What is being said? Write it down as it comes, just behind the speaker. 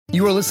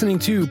You are listening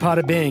to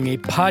Poda, a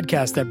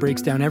podcast that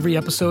breaks down every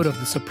episode of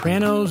The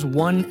Sopranos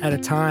one at a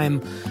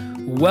time.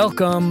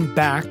 Welcome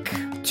back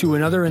to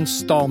another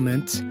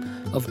installment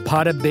of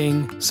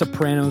Poda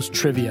Sopranos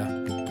Trivia.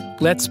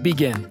 Let's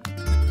begin.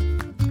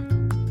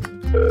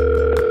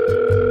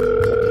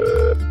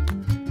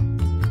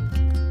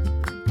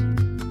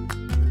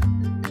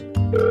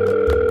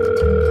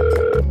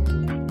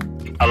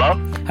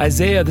 Hello?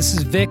 Isaiah, this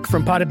is Vic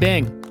from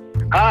Poda.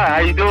 Hi, how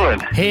you doing?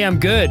 Hey, I'm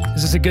good.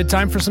 Is this a good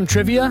time for some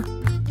trivia?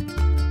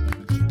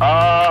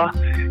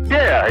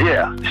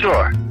 Yeah,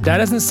 sure. That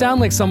doesn't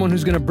sound like someone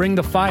who's going to bring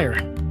the fire.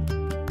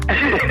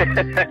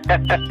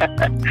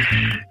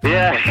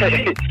 Yeah,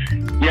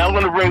 I'm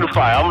going to bring the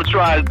fire. I'm going to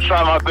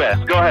try my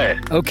best. Go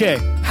ahead. Okay,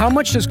 how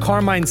much does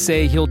Carmine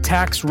say he'll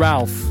tax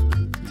Ralph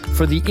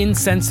for the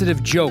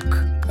insensitive joke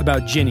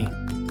about Ginny?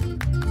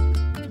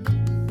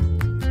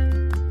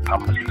 How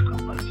much?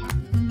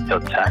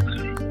 He'll tax me.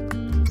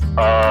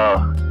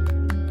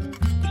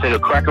 Say he'll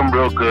crack him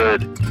real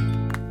good.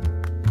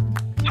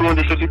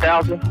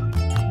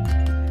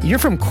 250,000? You're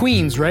from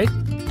Queens, right?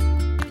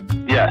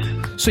 Yes.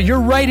 So you're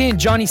right in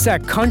Johnny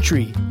Sack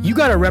country. You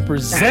got to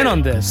represent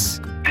on this.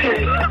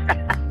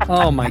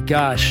 Oh my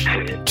gosh.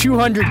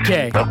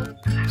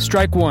 200K.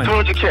 Strike one.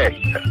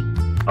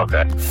 200K.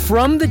 Okay.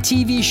 From the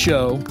TV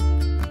show,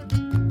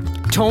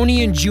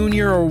 Tony and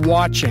Junior are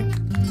watching.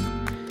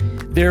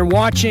 They're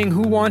watching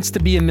Who Wants to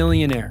Be a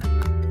Millionaire.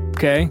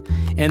 Okay?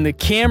 And the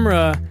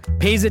camera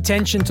pays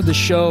attention to the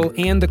show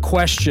and the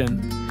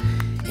question.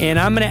 And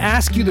I'm going to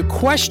ask you the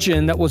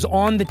question that was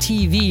on the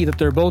TV that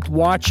they're both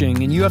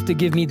watching, and you have to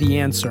give me the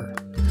answer.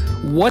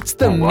 What's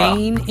the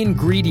main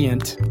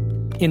ingredient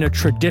in a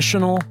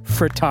traditional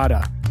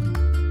frittata?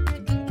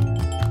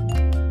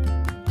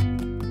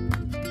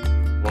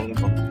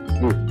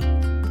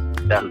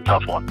 That's a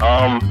tough one.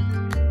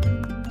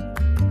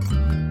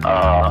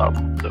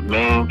 The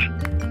main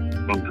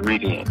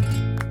ingredient.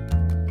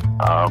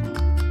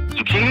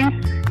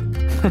 Zucchini?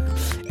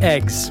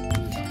 Eggs.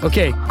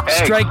 Okay,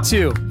 strike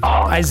two.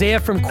 Isaiah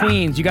from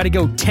Queens, you got to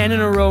go 10 in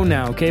a row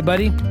now, okay,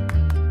 buddy?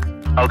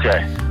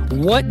 Okay.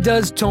 What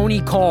does Tony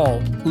call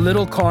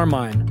Little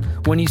Carmine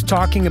when he's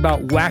talking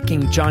about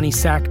whacking Johnny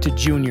Sack to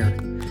Junior?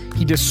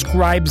 He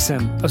describes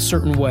him a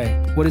certain way.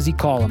 What does he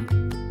call him?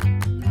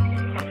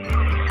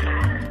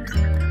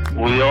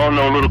 We all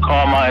know Little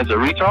Carmine's a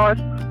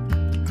retard.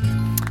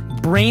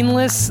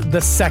 Brainless the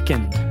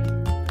second.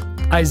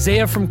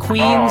 Isaiah from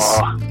Queens,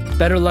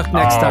 better luck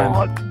next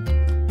time.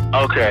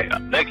 Okay,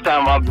 next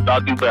time I'll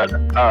do better.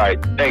 All right,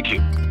 thank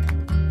you.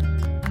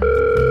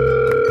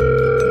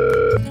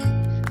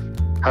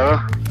 Hello?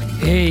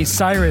 Hey,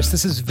 Cyrus,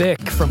 this is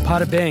Vic from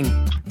Poda.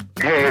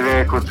 Hey,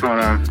 Vic, what's going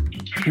on?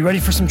 You ready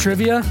for some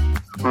trivia?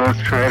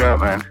 Let's try it out,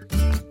 man.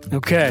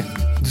 Okay.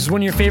 This is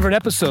one of your favorite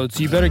episodes,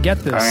 so you better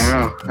get this. I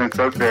know. It's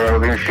up there. I'll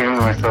be ashamed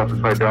of myself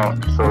if I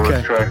don't. So Okay.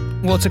 Let's try.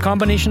 Well, it's a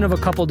combination of a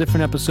couple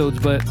different episodes,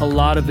 but a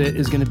lot of it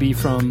is going to be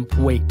from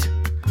Wait.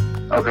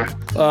 Okay.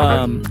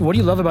 What do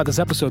you love about this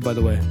episode, by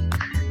the way?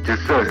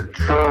 Just so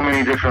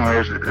many different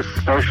layers,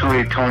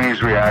 especially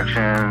Tony's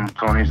reaction,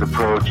 Tony's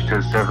approach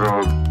to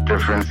several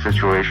different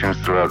situations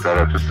throughout that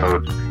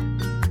episode.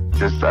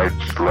 I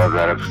just love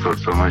that episode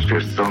so much.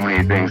 There's so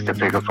many things to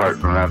pick apart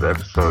from that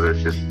episode.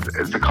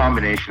 It's a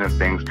combination of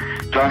things.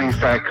 Johnny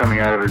Sack coming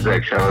out of his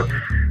eggshell,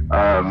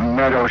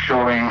 Meadow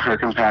showing her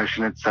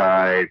compassionate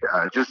side.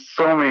 Just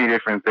so many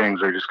different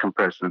things are just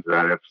compressed into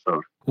that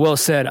episode. Well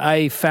said.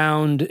 I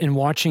found in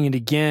watching it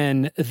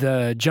again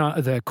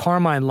the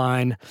Carmine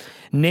line,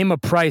 "Name a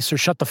price or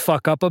shut the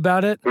fuck up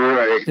about it."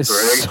 Right. It's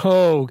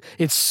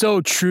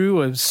so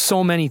true of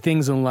so many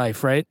things in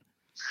life, right?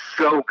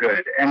 So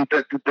good. And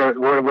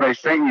what I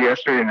sent you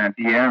yesterday in that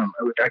DM,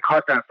 I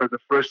caught that for the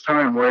first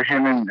time where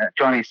him and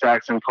Johnny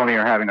Sax and Tony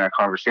are having that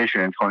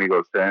conversation, and Tony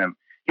goes to him.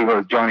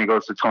 Johnny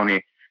goes to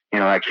Tony,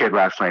 that kid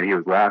last night, he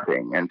was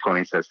laughing, and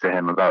Tony says to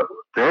him about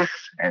this,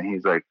 and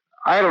he's like,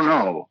 I don't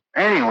know.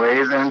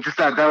 Anyways, and just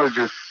that was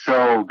just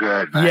so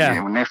good, man.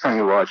 Yeah. Next time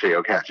you watch it,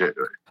 you'll catch it.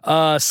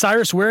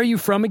 Cyrus, where are you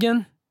from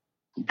again?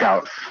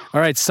 Dallas. All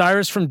right,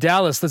 Cyrus from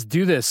Dallas. Let's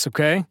do this,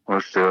 okay?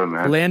 Let's do it,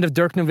 man. Land of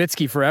Dirk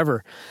Nowitzki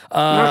forever.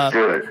 Let's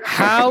do it.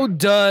 How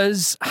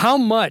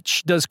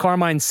much does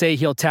Carmine say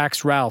he'll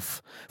tax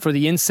Ralph for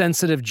the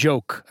insensitive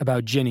joke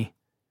about Ginny?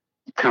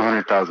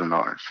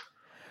 $200,000.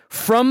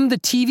 From the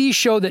TV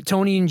show that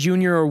Tony and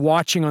Junior are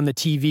watching on the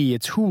TV,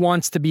 it's Who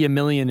Wants to Be a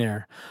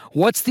Millionaire?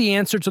 What's the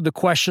answer to the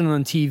question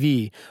on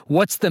TV?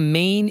 What's the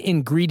main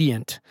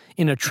ingredient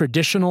in a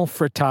traditional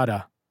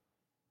frittata?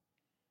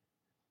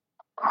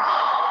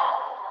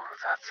 Oh,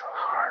 that's a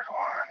hard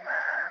one,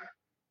 man.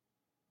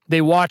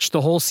 They watch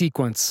the whole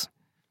sequence.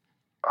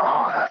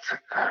 Oh, that's a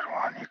good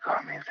one. You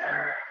got me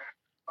there.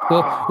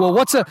 Well,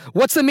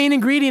 what's the main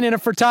ingredient in a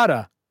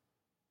frittata?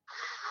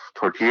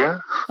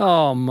 Tortilla?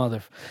 Oh,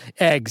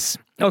 eggs.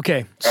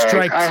 Okay,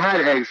 strike. I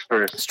had eggs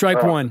first.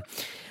 Strike one.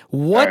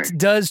 What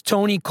does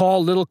Tony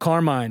call Little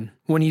Carmine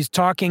when he's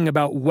talking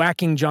about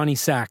whacking Johnny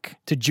Sack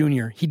to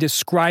Junior? He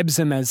describes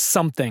him as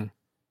something.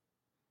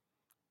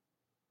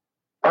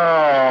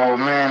 Oh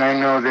man, I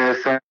know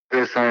this. I know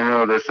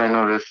this. I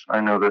know this.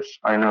 I know this.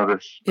 I know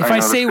this. If I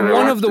say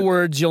one of the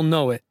words, you'll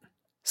know it.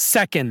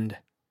 Second.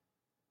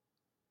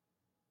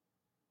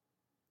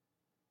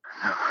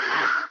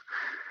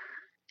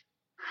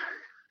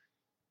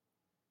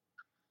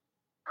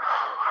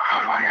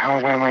 How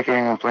am I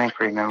getting a blank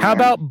right now? How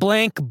about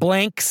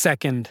blank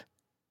second?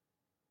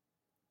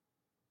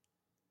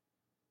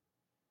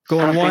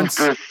 Going once.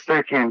 The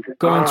second.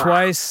 Going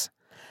twice.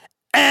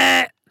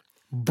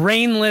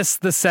 Brainless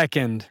the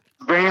second.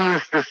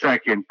 Brainless the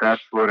second.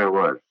 That's what it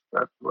was.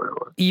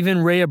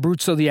 Even Ray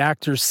Abruzzo, the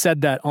actor,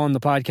 said that on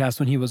the podcast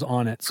when he was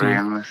on it. So,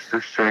 brainless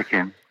the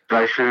second.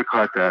 I should have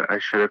caught that.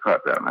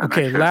 Man.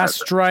 Okay, last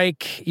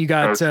strike. You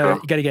got to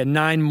get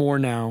 9 more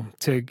now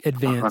to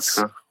advance.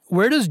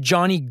 Where does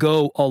Johnny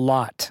go a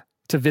lot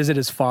to visit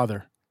his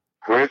father?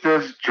 Where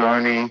does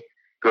Johnny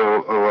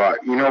go a lot?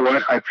 You know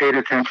what? I paid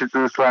attention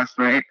to this last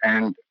night,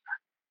 and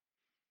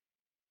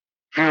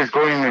he was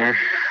going there.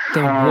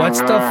 Then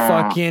what's the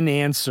fucking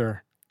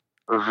answer?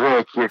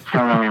 Vic, you're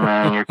killing me,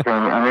 man. You're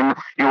killing me.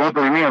 You won't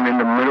believe me. I'm in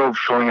the middle of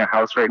showing a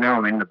house right now.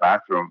 I'm in the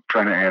bathroom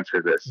trying to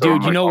answer this. So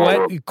dude, you know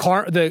what?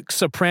 The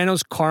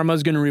Sopranos karma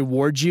is going to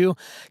reward you.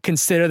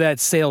 Consider that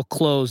sale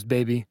closed,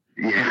 baby.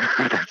 Yeah,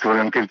 that's what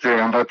I'm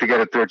considering. I'm about to get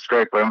a third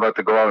strike, but I'm about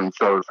to go out and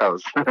sell this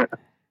house.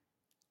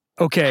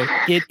 Okay,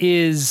 it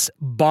is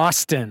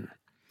Boston.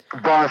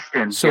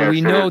 Boston. So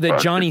we know that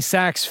Johnny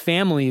Sack's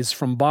family is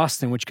from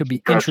Boston, which could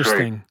be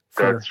interesting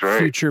for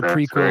future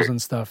prequels and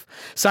stuff.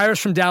 Cyrus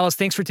from Dallas,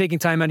 thanks for taking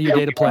time out of your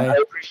day to play. I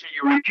appreciate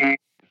you, Ricky.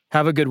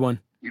 Have a good one.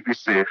 You be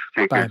safe.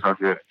 Take care. Talk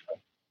to you.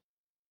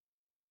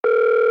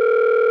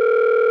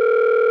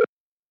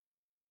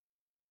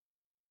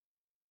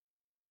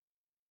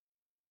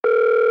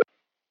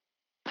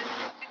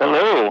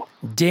 Hello.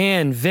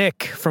 Dan,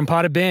 Vic from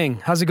Poda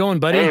Bing. How's it going,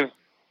 buddy? Hey,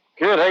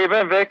 good. How you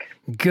been, Vic?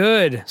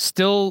 Good.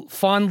 Still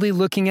fondly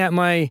looking at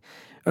my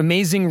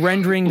amazing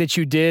rendering that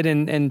you did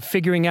and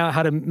figuring out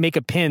how to make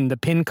a pin. The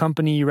pin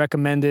company you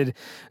recommended,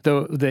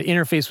 the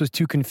interface was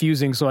too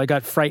confusing, so I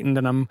got frightened,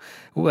 and I'm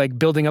like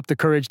building up the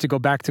courage to go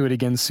back to it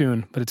again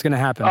soon, but it's going to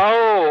happen.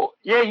 Oh,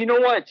 yeah, you know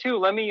what, too?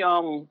 Let me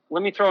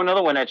throw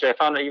another one at you. I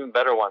found an even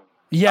better one.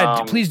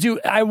 Yeah, please do.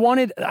 I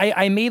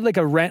made like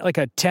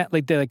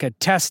a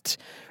test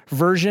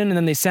version, and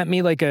then they sent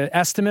me like a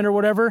estimate or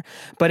whatever,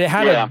 but it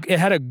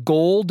had a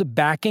gold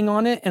backing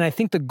on it, and I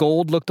think the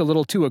gold looked a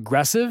little too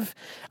aggressive.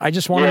 I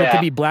just wanted it to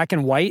be black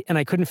and white, and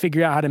I couldn't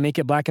figure out how to make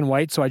it black and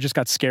white, so I just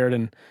got scared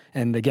and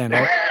again.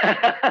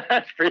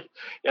 That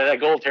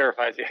gold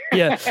terrifies you.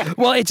 Yeah.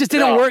 Well, it just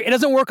didn't work. It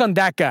doesn't work on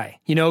that guy.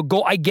 You know,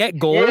 I get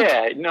gold.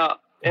 Yeah, no,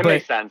 it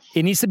makes sense.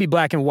 It needs to be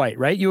black and white,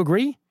 right? You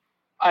agree?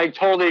 I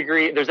totally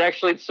agree. There's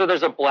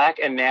a black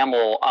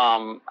enamel.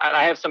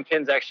 I have some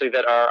pins actually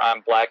that are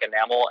on black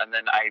enamel, and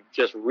then I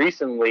just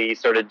recently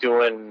started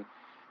doing.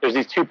 There's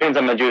these 2 pins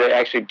I'm gonna do that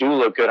actually do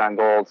look good on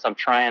gold, so I'm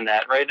trying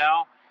that right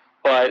now.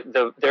 But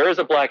there is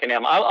a black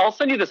enamel. I'll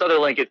send you this other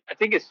link. I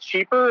think it's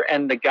cheaper,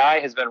 and the guy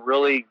has been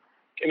really.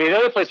 I mean, the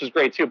other place was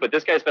great too, but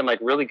this guy's been like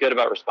really good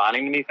about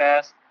responding to me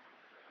fast.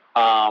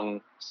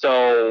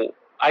 So.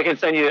 I can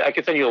send you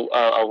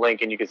a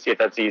link, and you can see if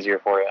that's easier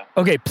for you.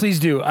 Okay, please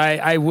do.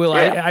 I will.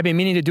 Yeah. I've been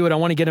meaning to do it. I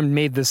want to get them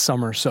made this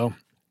summer. So,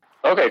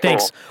 okay,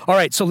 thanks. Cool. All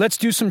right, so let's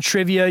do some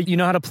trivia. You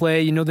know how to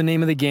play. You know the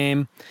name of the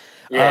game.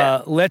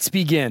 Yeah. Let's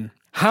begin.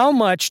 How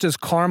much does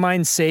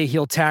Carmine say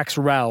he'll tax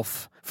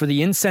Ralph for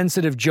the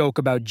insensitive joke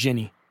about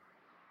Ginny?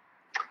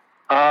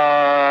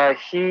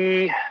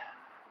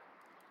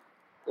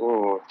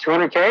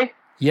 $200K?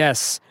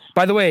 Yes.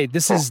 By the way,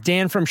 this is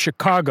Dan from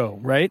Chicago,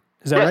 right?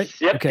 Is that right?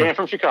 Yep, okay. Dan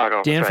from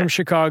Chicago. Dan from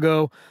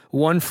Chicago,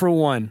 1 for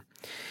 1.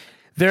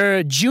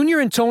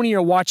 Junior and Tony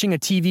are watching a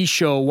TV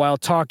show while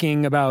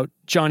talking about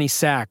Johnny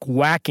Sack,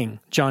 whacking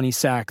Johnny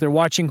Sack. They're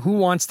watching Who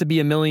Wants to Be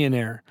a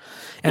Millionaire,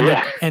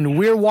 and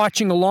we're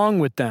watching along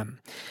with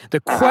them. The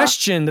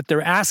question that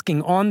they're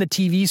asking on the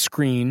TV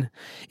screen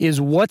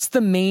is, what's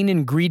the main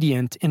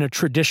ingredient in a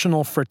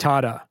traditional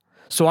frittata?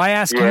 So I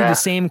ask you the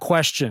same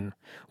question.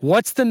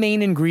 What's the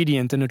main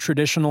ingredient in a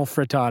traditional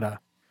frittata?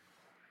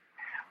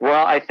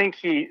 Well, I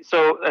think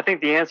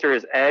the answer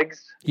is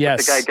eggs.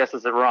 Yes. The guy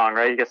guesses it wrong,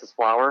 right? He guesses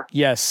flour.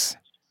 Yes.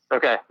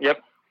 Okay.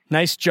 Yep.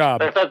 Nice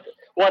job. I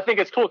think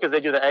it's cool because they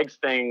do the eggs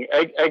thing.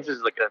 Eggs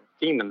is like a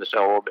theme in the show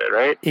a little bit,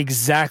 right?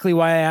 Exactly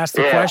why I asked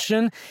the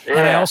question. Yeah.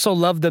 And I also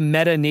love the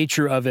meta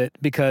nature of it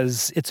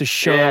because it's a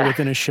show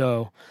within a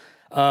show.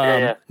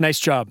 Nice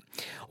job.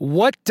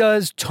 What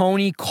does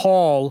Tony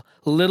call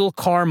little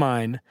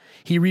Carmine?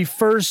 He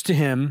refers to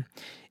him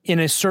in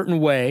a certain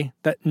way,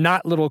 that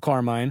not little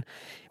Carmine,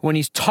 when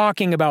he's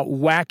talking about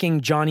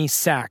whacking Johnny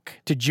Sack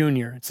to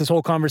Junior. It's this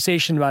whole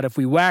conversation about if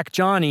we whack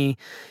Johnny,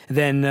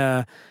 then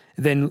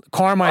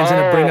Carmine's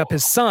going to bring up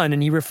his son,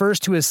 and he refers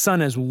to his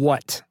son as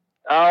what?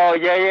 Oh,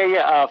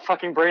 yeah.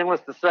 Fucking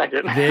Brainless the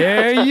second.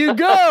 There you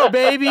go,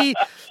 baby.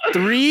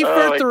 3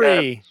 for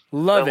 3. God.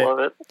 Love I love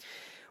it.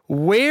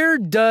 Where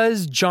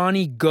does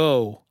Johnny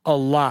go a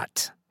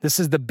lot? This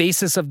is the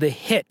basis of the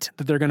hit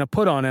that they're going to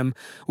put on him.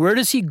 Where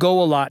does he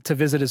go a lot to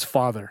visit his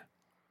father?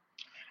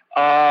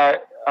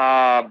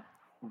 Boston.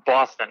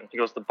 He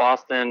goes to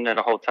Boston at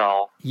a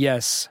hotel.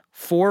 Yes.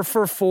 4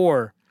 for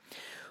 4.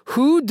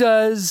 Who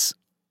goes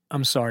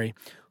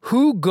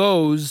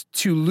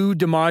to Lou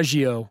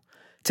DiMaggio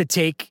to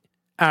take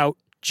out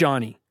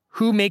Johnny?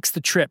 Who makes the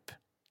trip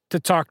to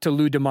talk to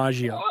Lou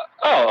DiMaggio?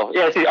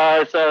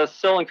 It's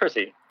Sil and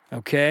Chrissy.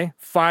 Okay.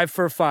 5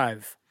 for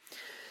 5.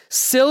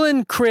 Sil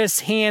and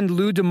Chris hand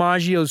Lou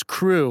DiMaggio's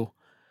crew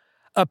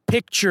a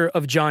picture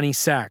of Johnny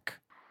Sack.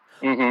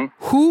 Mm-hmm.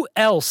 Who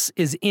else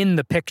is in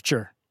the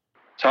picture?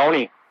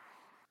 Tony.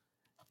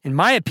 In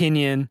my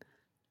opinion,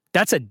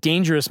 that's a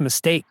dangerous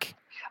mistake.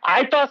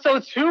 I thought so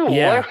too.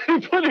 Yeah. Why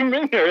would they put him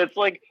in there? It's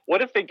like,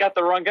 what if they got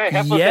the wrong guy?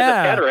 Half of them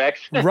had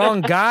cataracts.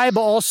 Wrong guy,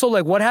 but also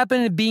like, what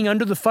happened to being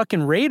under the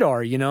fucking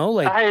radar? You know,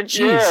 like,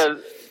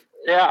 jeez.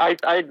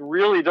 I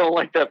really don't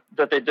like that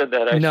they did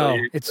that. Actually, no,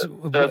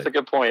 that's a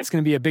good point. It's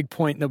going to be a big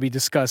point that'll be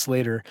discussed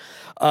later.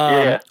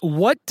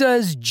 What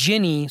does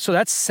Ginny? So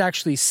that's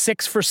actually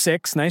 6 for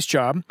 6. Nice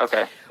job.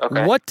 Okay.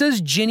 What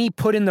does Ginny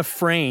put in the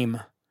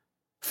frame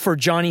for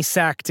Johnny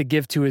Sack to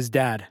give to his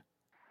dad?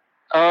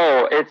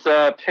 Oh, it's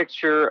a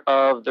picture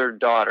of their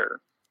daughter.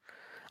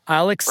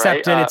 I'll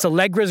accept it. It's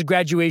Allegra's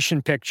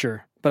graduation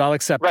picture, but I'll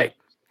accept it.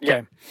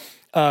 Yeah.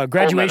 Okay.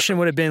 Graduation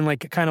would have been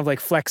like kind of like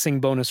flexing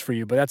bonus for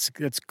you, but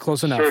that's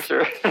close enough.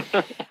 Sure.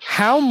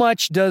 How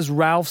much does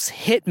Ralph's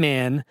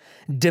hitman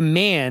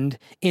demand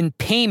in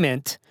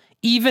payment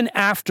even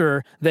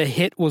after the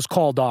hit was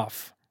called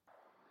off?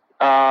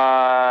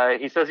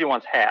 He says he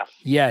wants half.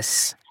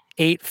 Yes.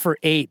 8 for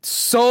 8.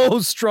 So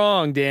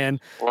strong,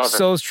 Dan. Love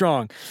so it.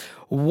 Strong.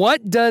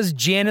 What does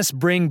Janice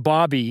bring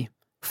Bobby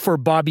for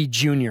Bobby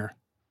Jr.?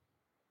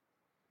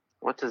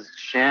 What does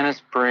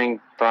Janice bring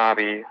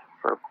Bobby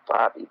for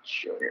Bobby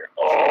Jr.?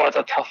 Oh, that's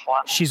a tough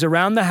one. She's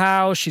around the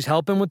house. She's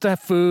helping with the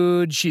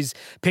food. She's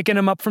picking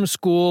him up from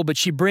school, but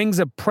she brings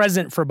a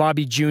present for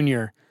Bobby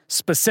Jr.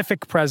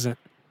 Specific present.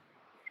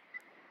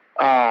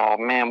 Oh,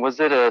 man. Was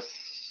it a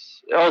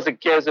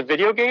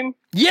video game?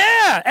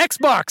 Yeah!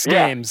 Xbox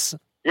games.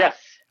 Yes.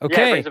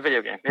 Okay. Yeah, it brings a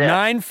video game. Yeah.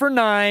 9 for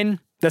 9.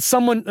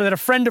 That a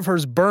friend of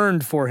hers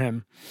burned for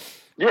him.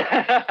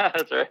 Yeah,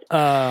 that's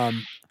right.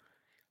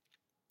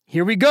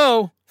 Here we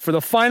go for the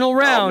final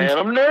round.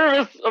 Oh,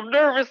 man, I'm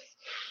nervous.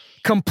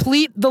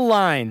 Complete the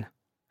line.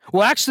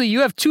 Well, actually,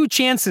 you have 2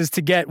 chances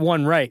to get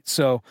one right.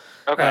 So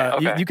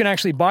okay. You can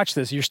actually botch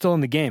this. You're still in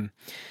the game.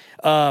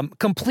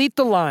 Complete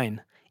the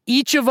line.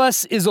 Each of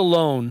us is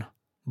alone.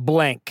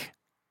 Blank.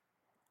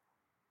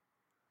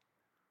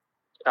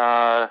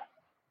 In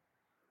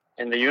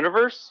the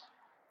universe?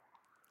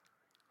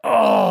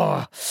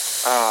 Oh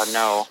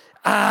no.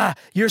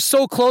 You're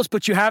so close,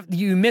 but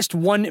you missed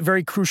one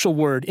very crucial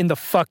word. In the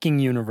fucking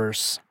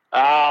universe.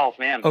 Oh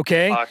man.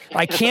 Okay. Fuck.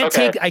 I can't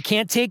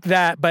take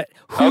that, but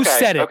who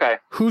said it? Okay.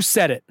 Who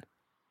said it?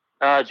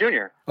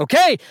 Junior.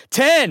 Okay.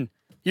 10.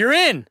 You're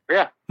in.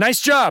 Yeah. Nice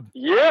job.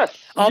 Yes.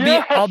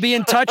 I'll be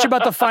in touch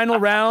about the final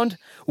round.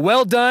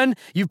 Well done.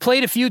 You've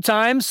played a few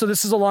times, so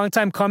this is a long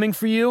time coming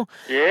for you.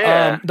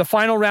 Yeah. The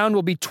final round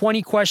will be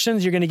 20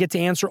 questions. You're going to get to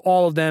answer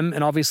all of them,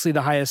 and obviously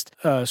the highest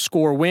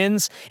score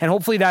wins. And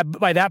hopefully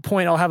by that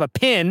point I'll have a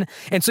pin,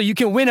 and so you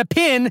can win a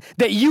pin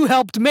that you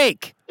helped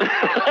make.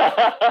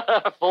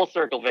 Full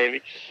circle,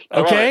 baby.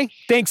 Okay.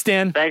 Thanks,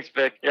 Dan. Thanks,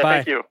 Vic. Yeah. Bye.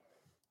 Thank you.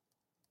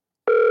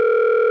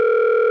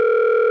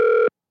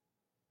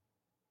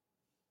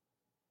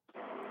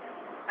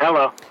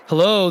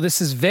 Hello,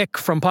 this is Vic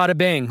from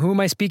Poda. Who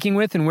am I speaking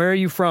with, and where are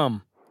you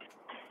from?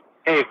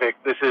 Hey, Vic,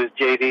 this is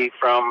JD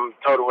from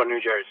Totowa, New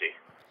Jersey.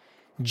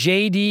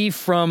 JD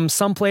from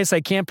someplace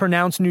I can't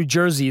pronounce, New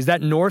Jersey. Is that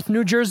North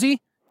New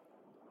Jersey?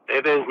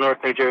 It is North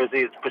New Jersey.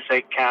 It's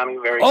Passaic County,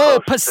 very close.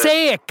 Oh,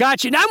 Passaic.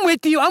 Gotcha. I'm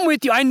with you.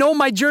 I know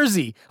my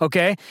Jersey.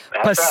 Okay.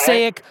 That's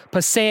Passaic, right.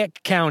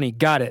 Passaic County.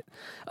 Got it.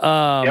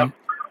 Yep.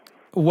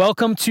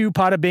 Welcome to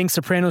Poda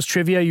Sopranos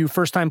Trivia. You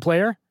first-time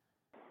player?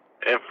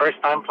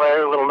 First-time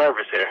player, a little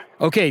nervous here.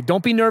 Okay,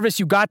 don't be nervous.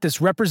 You got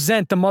this.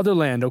 Represent the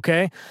motherland,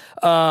 okay?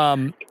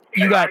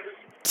 You got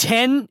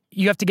 10.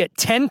 You have to get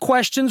 10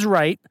 questions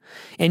right,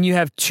 and you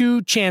have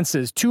 2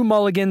 chances, 2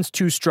 mulligans,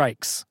 2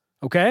 strikes,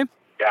 okay?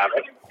 Got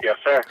it. Yes,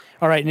 sir.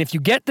 All right, and if you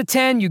get the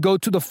 10, you go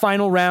to the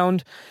final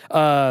round,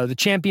 the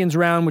champions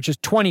round, which is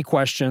 20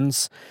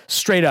 questions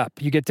straight up.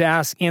 You get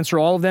to answer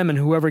all of them, and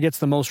whoever gets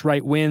the most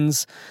right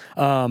wins.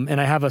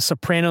 And I have a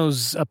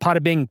Sopranos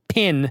Poda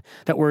pin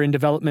that we're in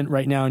development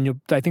right now, and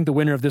I think the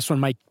winner of this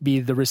one might be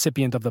the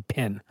recipient of the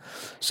pin.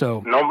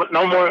 So no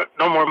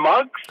more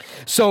mugs.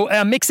 So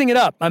I'm mixing it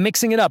up. I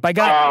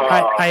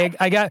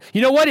got.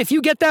 You know what? If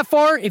you get that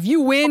far, if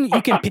you win,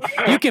 you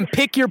can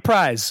pick your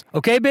prize.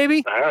 Okay,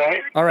 baby.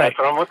 All right. That's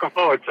what I'm looking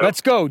forward to.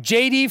 Let's go.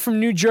 JD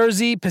from New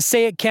Jersey,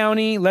 Passaic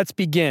County. Let's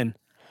begin.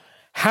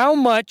 How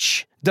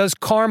much does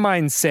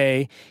Carmine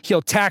say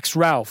he'll tax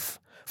Ralph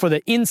for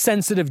the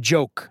insensitive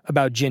joke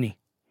about Ginny?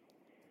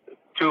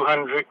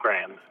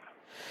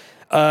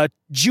 $200,000.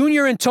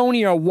 Junior and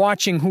Tony are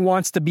watching Who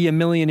Wants to Be a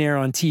Millionaire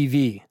on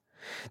TV.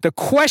 The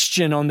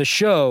question on the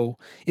show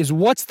is,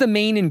 what's the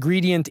main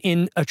ingredient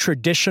in a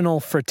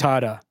traditional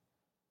frittata?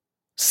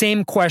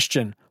 Same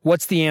question.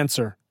 What's the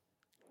answer?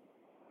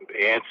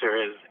 The answer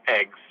is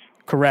eggs.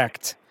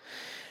 Correct.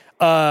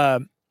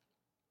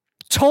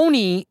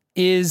 Tony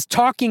is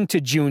talking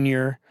to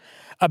Junior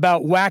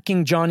about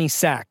whacking Johnny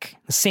Sack,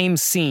 the same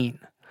scene.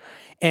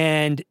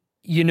 And,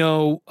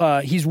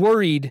 he's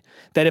worried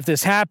that if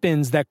this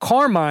happens, that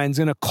Carmine's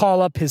going to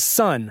call up his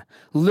son,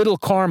 Little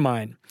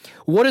Carmine.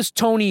 What does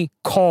Tony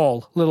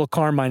call Little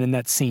Carmine in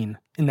that scene,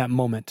 in that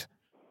moment?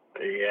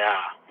 Yeah,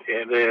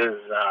 it is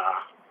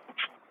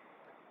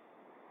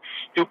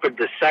Stupid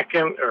the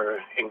Second or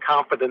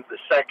Incompetent the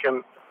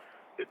Second.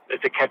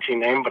 It's a catchy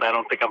name, but I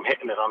don't think I'm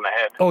hitting it on the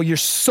head. Oh, you're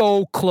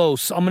so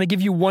close. I'm going to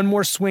give you one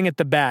more swing at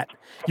the bat.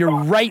 You're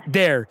right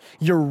there.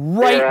 You're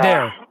right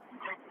there.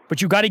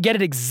 But you got to get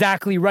it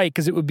exactly right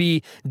because it would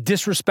be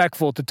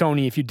disrespectful to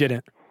Tony if you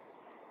didn't.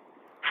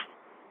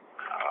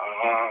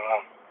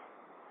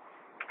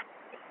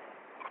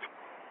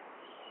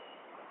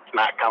 It's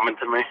not coming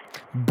to me.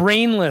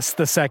 Brainless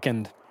the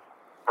Second.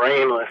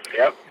 Brainless,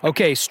 yep.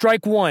 Okay,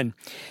 strike one.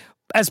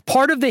 As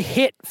part of the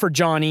hit for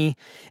Johnny,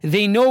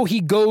 they know he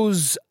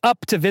goes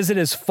up to visit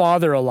his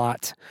father a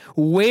lot.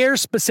 Where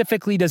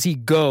specifically does he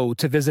go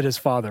to visit his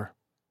father?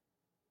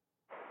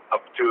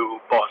 Up to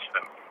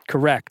Boston.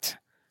 Correct.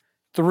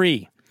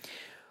 3.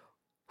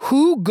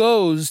 Who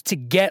goes to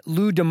get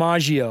Lou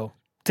DiMaggio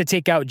to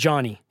take out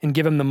Johnny and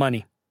give him the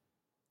money?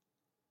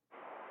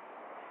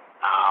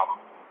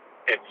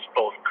 It's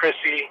both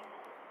Chrissy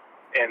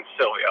and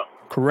Silvio.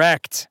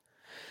 Correct.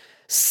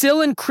 Sil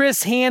and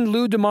Chris hand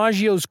Lou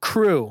DiMaggio's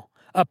crew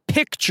a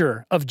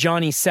picture of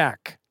Johnny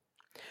Sack.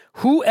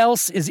 Who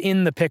else is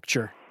in the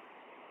picture?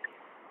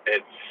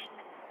 It's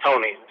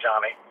Tony and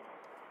Johnny.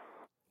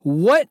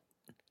 What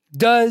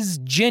does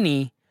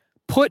Ginny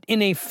put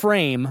in a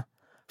frame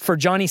for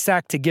Johnny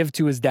Sack to give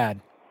to his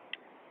dad?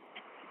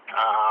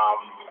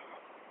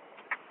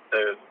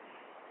 The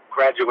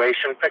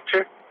graduation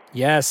picture.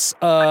 Yes,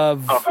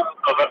 of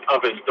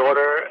his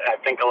daughter, I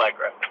think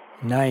Allegra.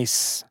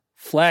 Nice.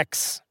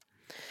 Flex.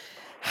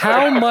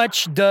 How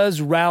much does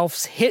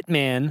Ralph's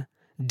hitman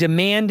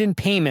demand in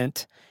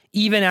payment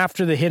even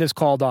after the hit is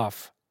called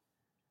off?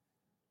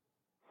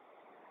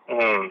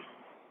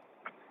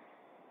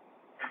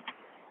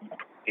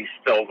 He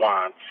still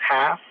wants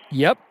half.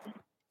 Yep.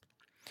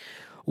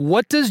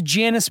 What does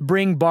Janice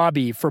bring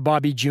Bobby for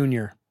Bobby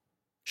Jr.?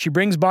 She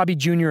brings Bobby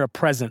Jr. a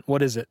present.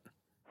 What is it?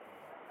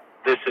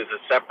 This is a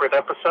separate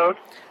episode?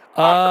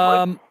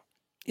 Possibly.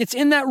 It's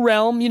in that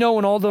realm,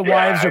 when all the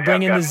wives are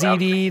bringing the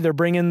ZD, they're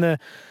bringing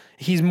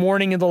he's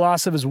mourning the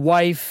loss of his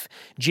wife.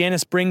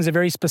 Janice brings a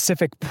very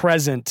specific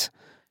present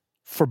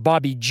for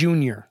Bobby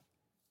Jr.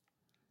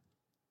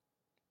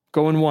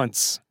 Going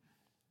once.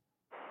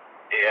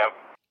 Yep.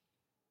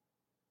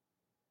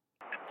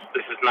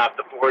 This is not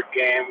the board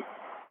game.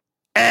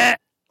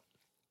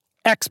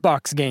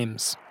 Xbox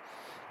games.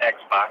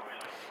 Xbox.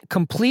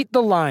 Complete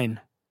the line.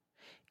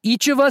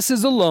 Each of us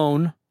is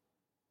alone,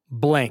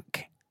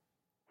 blank.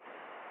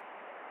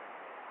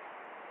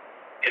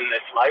 In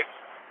this life?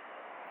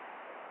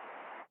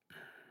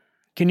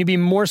 Can you be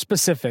more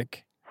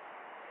specific?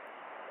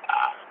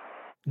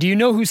 Do you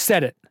know who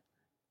said it?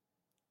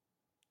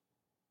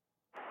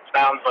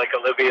 Sounds like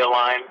Olivia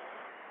line.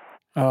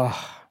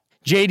 Oh.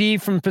 JD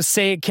from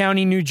Passaic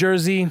County, New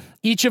Jersey.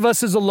 Each of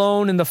us is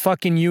alone in the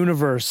fucking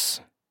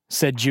universe,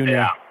 said Junior.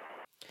 Yeah.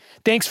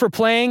 Thanks for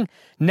playing.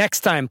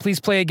 Next time, please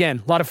play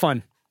again. A lot of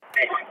fun.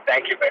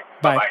 Thank you, Vic.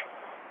 Bye.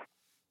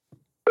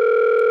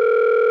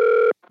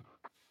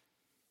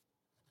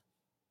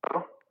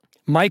 Bye-bye.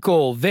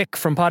 Michael, Vic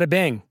from Poda.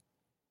 Hey,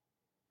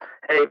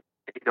 how you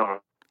doing?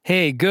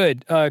 Hey,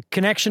 good.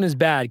 Connection is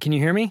bad. Can you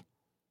hear me?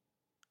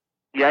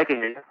 Yeah, I can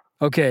hear you.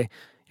 Okay.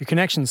 Your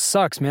connection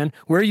sucks, man.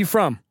 Where are you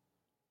from?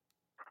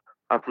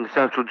 I'm from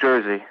Central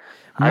Jersey.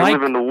 I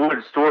live in the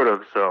woods, sort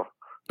of, so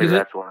maybe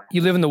that's why.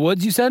 You live in the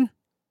woods, you said?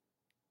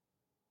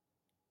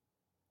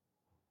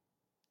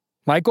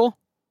 Michael?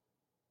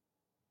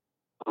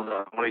 When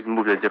you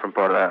move to a different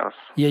part of the house.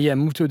 Yeah,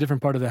 move to a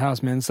different part of the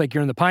house, man. It's like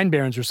you're in the Pine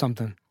Barrens or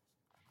something.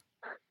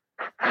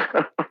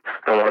 Don't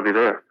want to be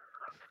there.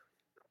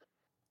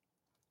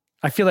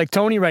 I feel like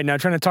Tony right now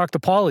trying to talk to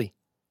Paulie.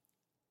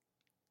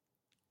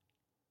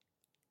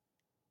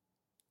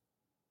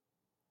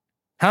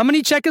 How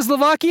many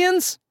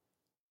Czechoslovakians?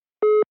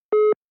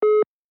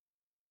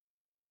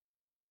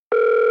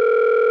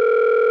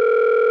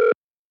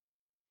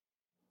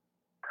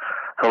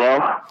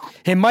 Hello?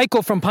 Hey,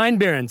 Michael from Pine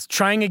Barrens.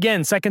 Trying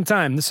again, second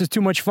time. This is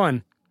too much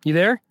fun. You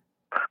there?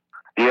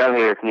 Yeah, I'm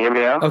here. Can you hear me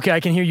now? Okay, I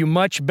can hear you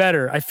much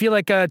better. I feel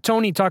like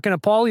Tony talking to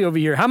Paulie over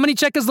here. How many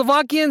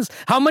Czechoslovakians?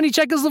 How many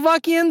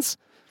Czechoslovakians?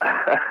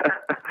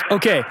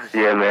 Okay.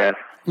 Yeah, man.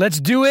 Let's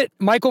do it.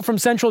 Michael from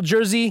Central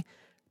Jersey.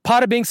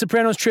 Poda Bing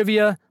Sopranos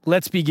trivia.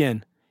 Let's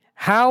begin.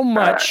 How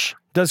much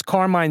does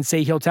Carmine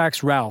say he'll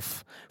tax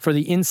Ralph for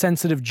the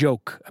insensitive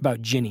joke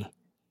about Ginny?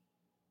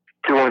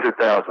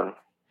 200,000.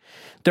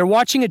 They're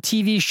watching a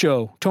TV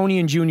show, Tony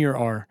and Junior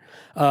are,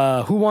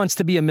 Who Wants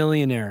to Be a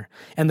Millionaire?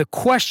 And the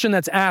question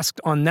that's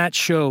asked on that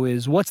show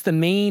is, what's the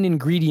main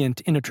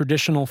ingredient in a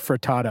traditional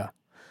frittata?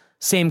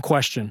 Same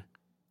question.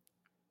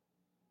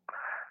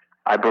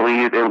 I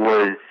believe it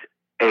was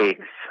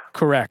eggs.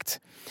 Correct.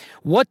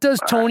 What does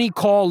Tony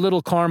call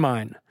little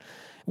Carmine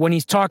when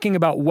he's talking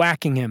about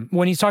whacking him?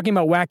 When he's talking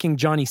about whacking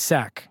Johnny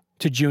Sack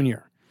to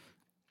Junior?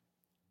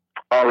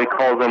 Oh, he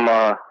calls him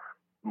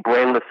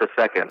brainless a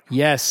second.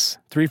 Yes,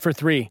 3 for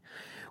 3.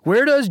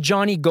 Where does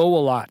Johnny go a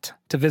lot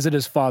to visit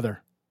his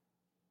father?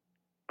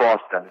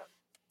 Boston.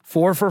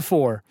 4 for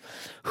 4.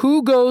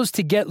 Who goes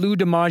to get Lou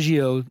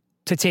DiMaggio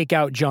to take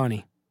out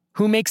Johnny?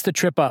 Who makes the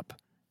trip up?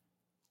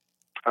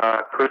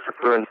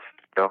 Christopher and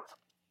Sil.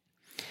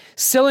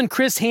 Sil and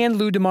Chris hand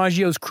Lou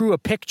DiMaggio's crew a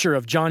picture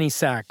of Johnny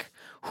Sack.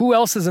 Who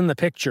else is in the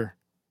picture?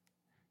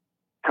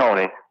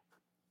 Tony.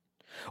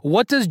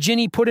 What does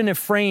Ginny put in a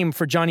frame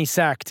for Johnny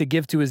Sack to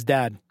give to his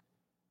dad?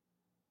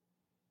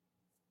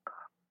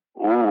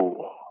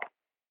 Ooh.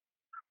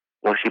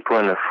 What she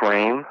put in a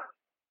frame?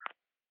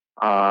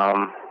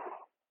 I'm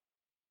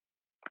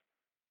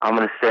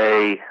going to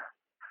say,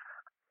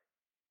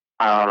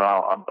 I don't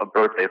know, a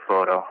birthday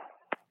photo.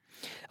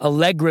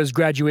 Allegra's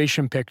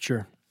graduation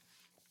picture.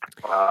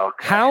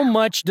 Okay. How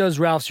much does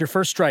Ralph's, your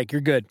first strike,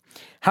 you're good.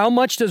 How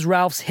much does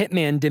Ralph's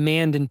hitman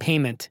demand in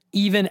payment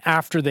even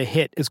after the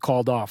hit is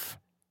called off?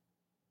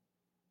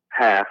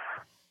 Half.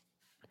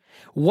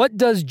 What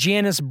does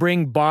Janice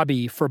bring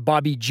Bobby for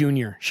Bobby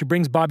Jr.? She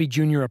brings Bobby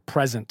Jr. a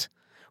present.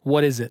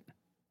 What is it?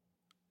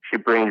 She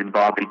brings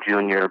Bobby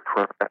Jr. a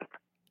present.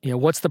 Yeah,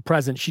 what's the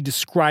present? She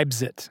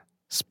describes it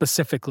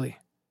specifically.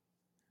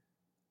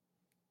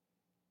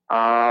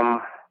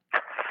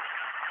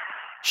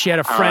 She had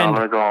a friend. I'm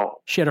gonna go.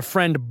 She had a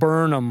friend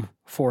burn them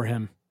for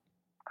him.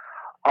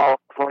 Oh,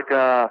 it's like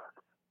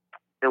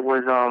it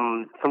was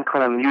some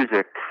kind of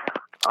music.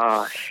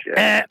 Oh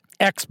shit.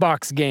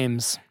 Xbox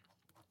games.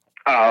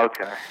 Oh,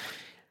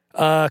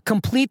 okay.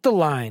 Complete the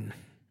line.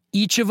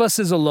 Each of us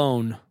is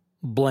alone.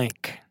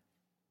 Blank.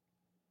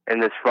 In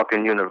this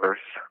fucking universe.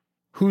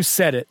 Who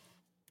said it?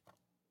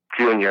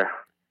 Junior.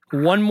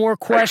 One more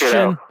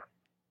question.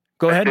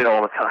 Go ahead. I say it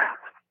all the time.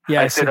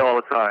 Yeah, I say it all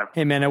the time.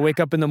 Hey man, I wake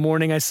up in the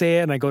morning, I say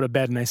it, and I go to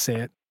bed and I say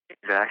it.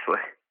 Exactly.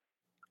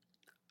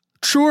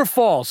 True or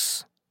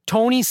false?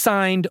 Tony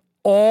signed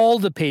all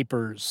the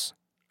papers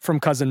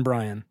from Cousin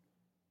Brian.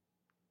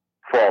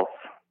 False.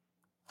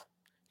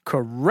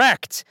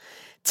 Correct.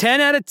 10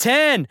 out of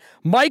 10.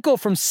 Michael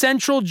from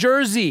Central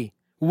Jersey.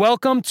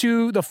 Welcome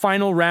to the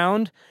final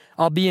round.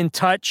 I'll be in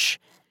touch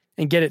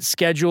and get it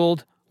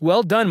scheduled.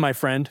 Well done, my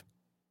friend.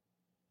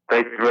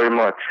 Thank you very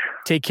much.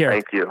 Take care.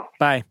 Thank you.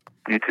 Bye.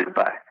 You too.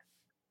 Bye.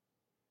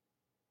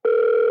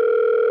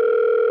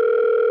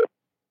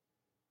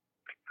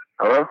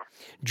 Hello?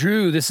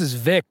 Drew, this is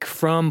Vic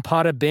from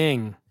Poda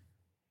Bing.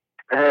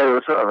 Hey,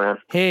 what's up, man?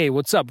 Hey,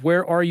 what's up?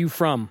 Where are you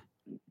from?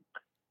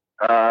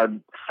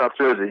 South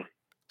Jersey.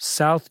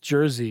 South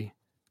Jersey.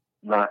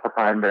 Not the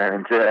Pine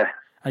Barrens, yeah.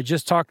 I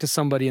just talked to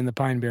somebody in the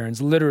Pine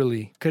Barrens.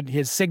 Literally.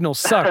 His signal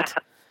sucked.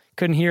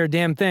 Couldn't hear a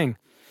damn thing.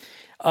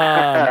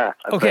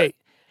 Okay.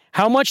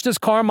 How much does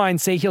Carmine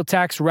say he'll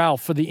tax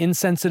Ralph for the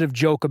insensitive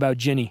joke about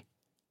Ginny?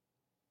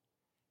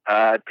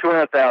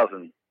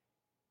 200,000.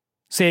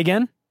 Say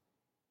again?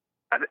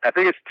 I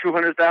think it's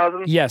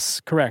 200,000.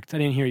 Yes, correct. I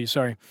didn't hear you.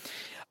 Sorry.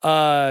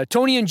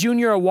 Tony and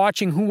Junior are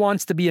watching Who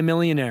Wants to Be a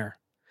Millionaire.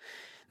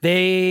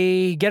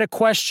 They get a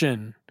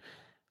question.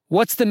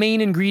 What's the main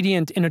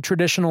ingredient in a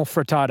traditional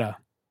frittata?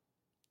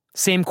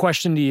 Same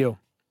question to you.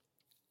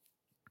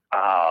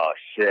 Oh,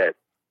 shit.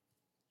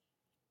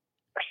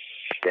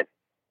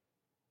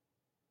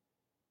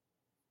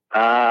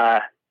 In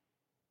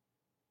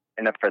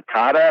a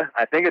frittata,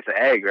 I think it's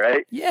egg,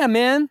 right? Yeah,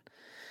 man.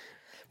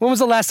 When was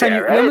the last time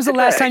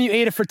time you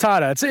ate a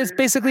frittata? It's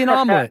basically an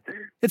omelet.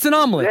 It's an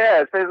omelet.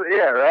 Yeah,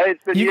 right.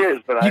 It's been years,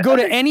 but you go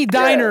to any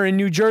diner in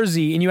New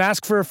Jersey and you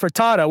ask for a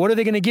frittata. What are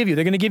they going to give you?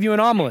 They're going to give you an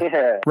omelet,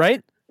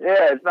 right?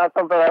 Yeah, it's not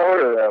something I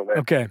order though. Man.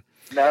 Okay.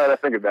 Now that I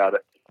think about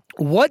it,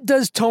 what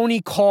does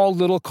Tony call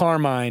little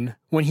Carmine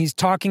when he's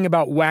talking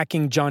about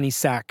whacking Johnny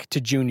Sack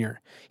to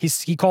Junior?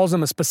 He calls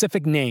him a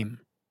specific name.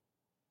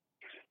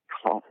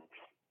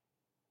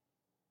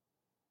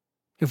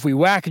 If we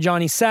whack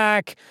Johnny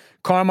Sack,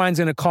 Carmine's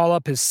going to call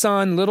up his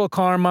son, little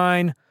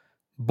Carmine,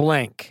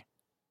 blank.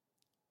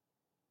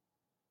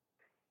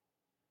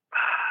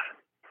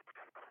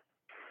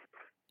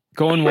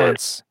 Going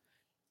once.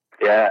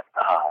 Yeah.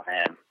 Oh,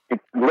 man.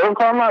 Little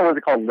Carmine? Was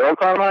it called Little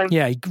Carmine?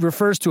 Yeah, he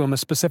refers to him a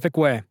specific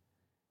way.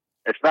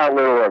 It's not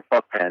Little or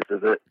Fuck Pants,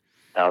 is it?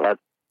 No, that's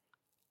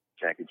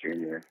Jackie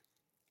Jr.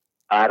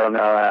 I don't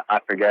know. I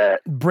forget.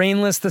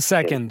 Brainless the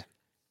second.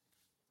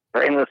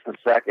 Brainless the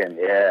second,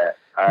 yeah.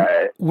 All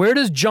right. Where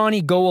does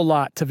Johnny go a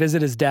lot to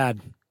visit his dad?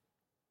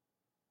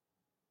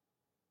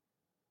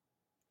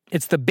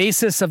 It's the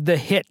basis of the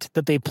hit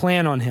that they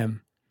plan on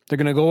him. They're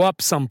going to go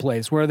up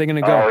someplace. Where are they going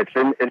to go?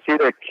 Oh, it's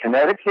either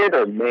Connecticut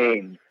or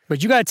Maine.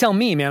 But you got to tell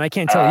me, man. I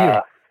can't tell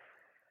you.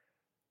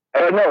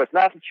 Oh, no, it's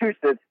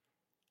Massachusetts.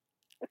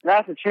 It's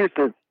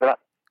Massachusetts, but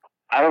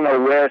I don't know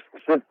where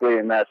specifically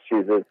in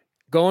Massachusetts.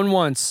 Going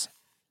once.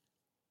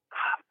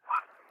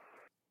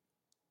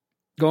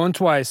 Going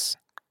twice.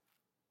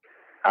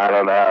 I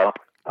don't know.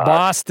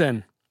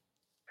 Boston.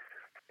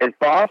 It's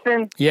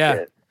Boston? Yeah.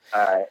 Shit.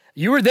 All right.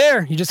 You were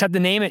there. You just had to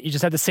name it. You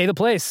just had to say the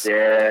place.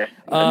 Yeah.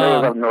 I know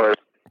it was up north.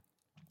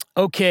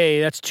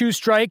 Okay, that's 2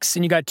 strikes,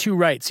 and you got 2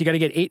 right. So you got to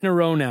get 8 in a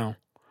row now.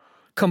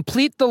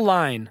 Complete the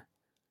line.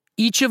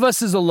 Each of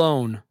us is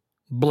alone.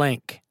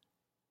 Blank.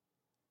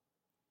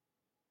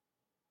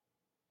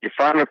 You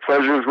find the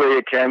pleasures where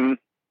you can,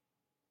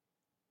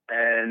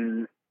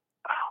 and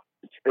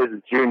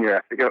it's Junior.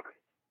 I forget.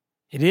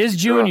 It is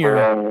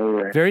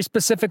Junior. Very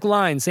specific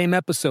line. Same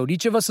episode.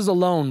 Each of us is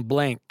alone.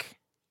 Blank.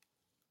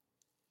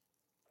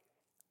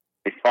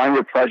 You find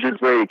your pleasures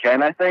where you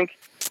can, I think.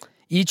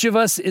 Each of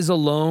us is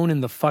alone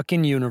in the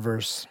fucking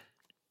universe.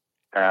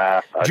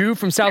 Drew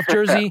from South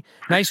Jersey.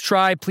 Nice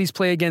try. Please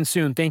play again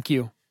soon. Thank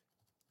you.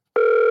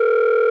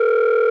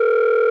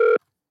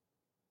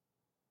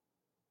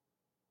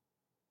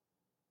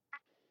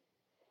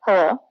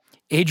 Hello.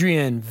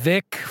 Adrian,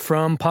 Vic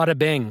from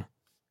Poda.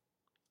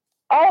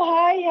 Oh,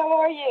 hi. How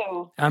are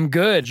you? I'm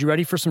good. You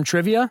ready for some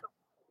trivia?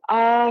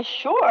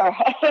 Sure.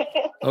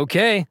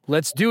 Okay,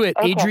 let's do it.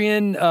 Okay.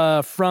 Adrian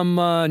from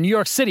New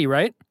York City,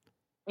 right?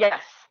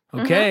 Yes.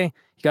 Okay.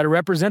 You got to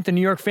represent the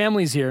New York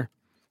families here.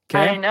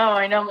 Okay. I know.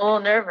 I'm a little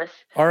nervous.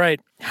 All right.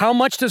 How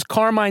much does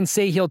Carmine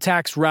say he'll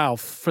tax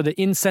Ralph for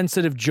the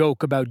insensitive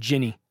joke about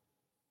Ginny?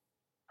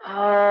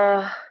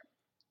 I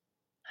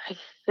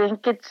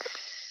think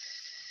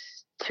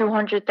it's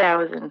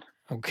 200,000.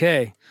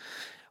 Okay.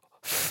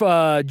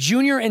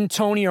 Junior and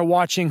Tony are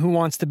watching Who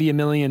Wants to Be a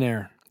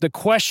Millionaire. The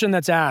question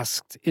that's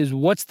asked is,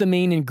 what's the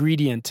main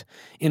ingredient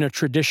in a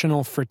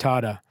traditional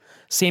frittata?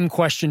 Same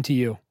question to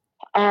you.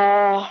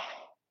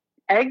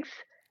 Eggs?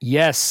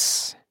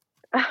 Yes.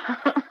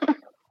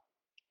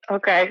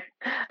 Okay.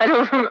 I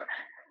don't remember.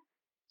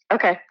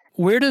 Okay.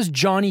 Where does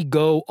Johnny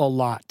go a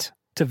lot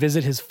to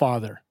visit his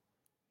father?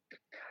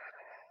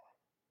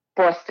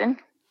 Boston.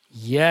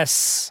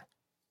 Yes.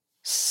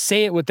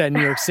 Say it with that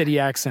New York City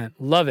accent.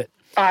 Love it.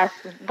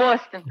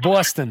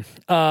 Boston.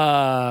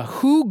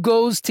 Who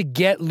goes to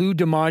get Lou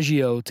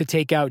DiMaggio to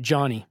take out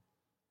Johnny?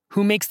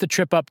 Who makes the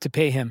trip up to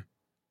pay him?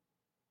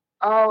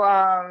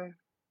 Oh,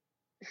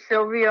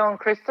 Silvio and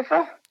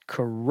Christopher?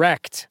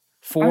 Correct.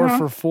 4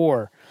 for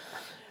 4.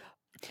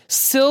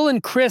 Sil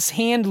and Chris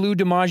hand Lou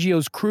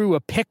DiMaggio's crew a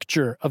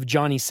picture of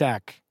Johnny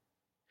Sack.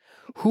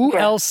 Who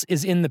else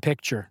is in the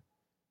picture?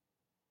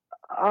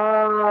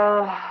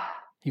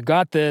 You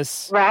got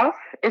this. Ralph?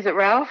 Is it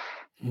Ralph?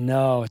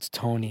 No, it's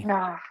Tony.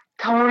 No.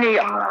 Tony.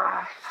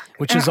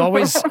 Which has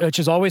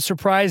always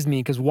surprised me,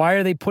 because why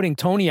are they putting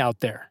Tony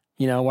out there?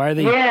 You know, why are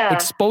they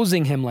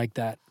exposing him like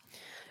that?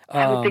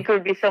 I would think it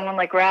would be someone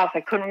like Ralph.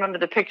 I couldn't remember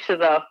the picture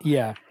though.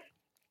 Yeah.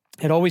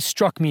 It always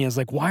struck me as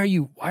like, why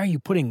are you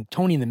putting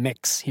Tony in the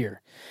mix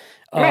here?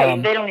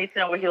 Right. They don't need to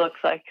know what he looks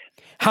like.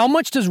 How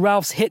much does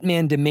Ralph's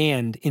hitman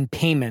demand in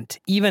payment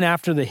even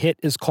after the hit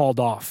is called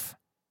off?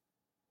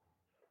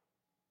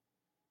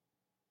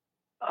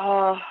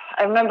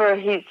 I remember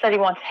he said he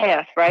wants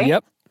half, right?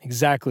 Yep,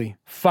 exactly.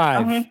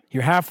 5.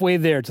 You're halfway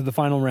there to the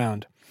final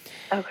round.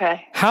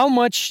 Okay. How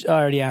much, I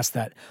already asked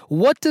that.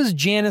 What does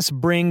Janice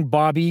bring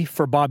Bobby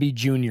for Bobby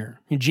Jr.?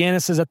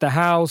 Janice is at the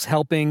house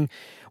helping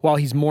while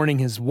he's mourning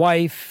his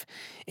wife,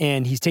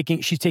 and she's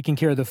taking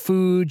care of the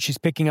food. She's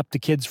picking up the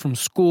kids from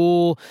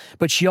school,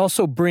 but she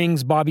also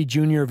brings Bobby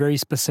Jr. a very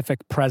specific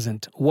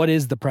present. What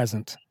is the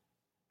present?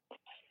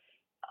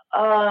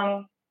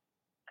 I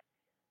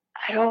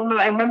don't know.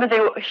 I remember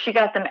she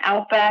got them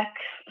Outback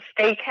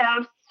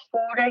Steakhouse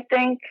food, I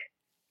think.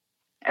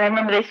 And I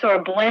remember they saw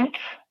a blimp.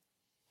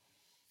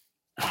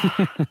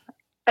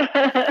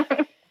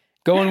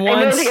 Going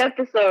once. I know the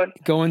episode.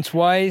 Going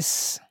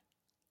twice.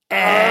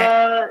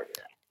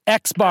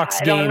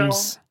 Xbox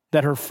games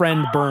that her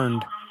friend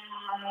burned.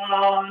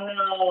 Oh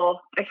no,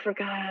 I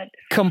forgot.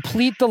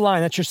 Complete the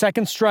line. That's your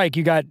second strike.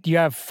 You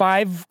have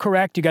 5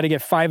 correct. You got to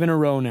get 5 in a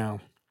row now.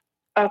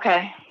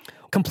 Okay.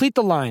 Complete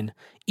the line.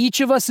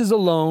 Each of us is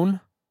alone.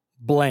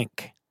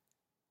 Blank.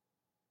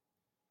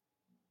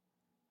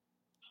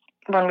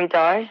 When we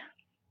die?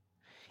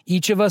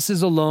 Each of us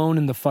is alone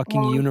in the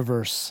fucking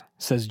universe,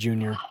 says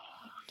Junior.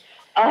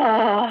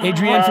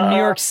 Adrienne from New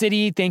York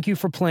City, thank you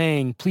for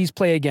playing. Please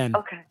play again.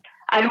 Okay.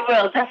 I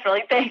will,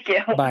 definitely. Thank you.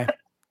 Bye.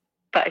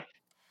 Bye.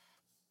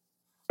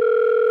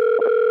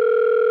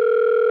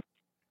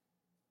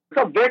 What's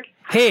up, Vic?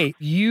 Hey,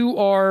 you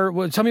are...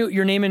 Well, tell me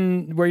your name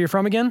and where you're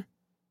from again.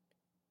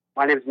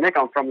 My name's Nick.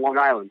 I'm from Long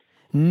Island.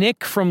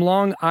 Nick from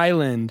Long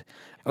Island.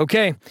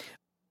 Okay.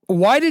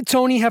 Why did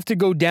Tony have to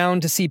go down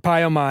to see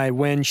Pyomai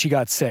when she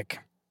got sick?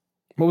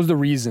 What was the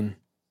reason?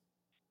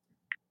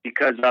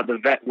 Because the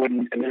vet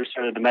wouldn't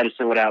administer the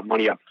medicine without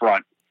money up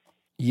front.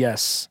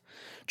 Yes.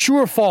 True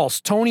or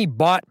false? Tony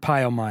bought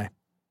Pyomai.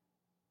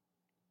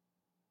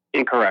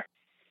 Incorrect.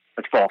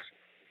 That's false.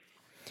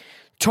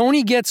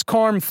 Tony gets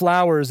Carm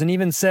flowers and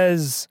even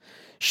says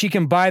she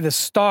can buy the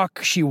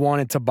stock she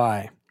wanted to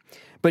buy.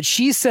 But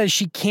she says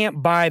she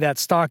can't buy that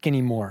stock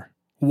anymore.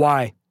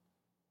 Why?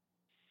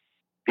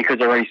 Because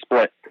they're already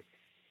split.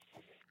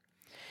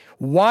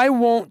 Why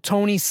won't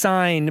Tony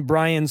sign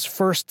Brian's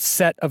first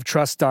set of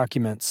trust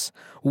documents?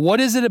 What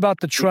is it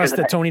about the trust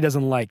that Tony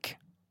doesn't like?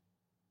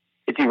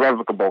 It's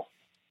irrevocable.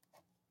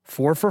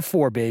 4 for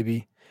 4,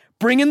 baby.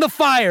 Bring in the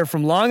fire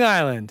from Long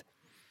Island.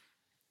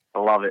 I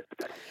love it.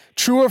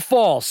 True or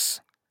false?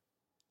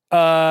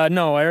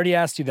 No, I already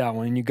asked you that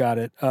one and you got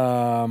it.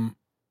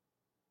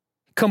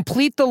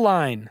 Complete the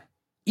line.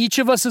 Each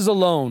of us is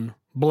alone,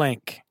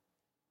 blank.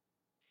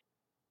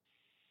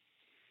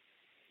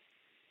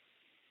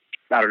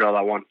 I don't know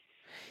that one.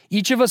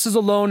 Each of us is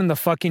alone in the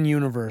fucking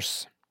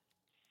universe.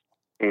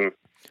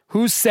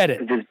 Who said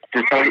it?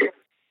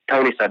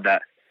 Tony said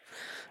that.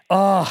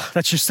 Oh,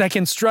 that's your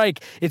second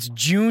strike. It's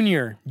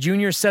Junior.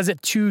 Junior says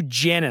it to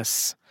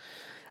Janice.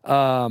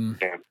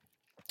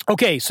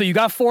 Okay, so you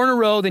got 4 in a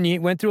row, then you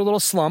went through a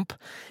little slump.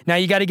 Now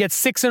you got to get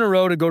 6 in a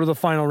row to go to the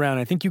final round.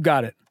 I think you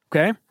got it,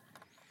 okay?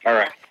 All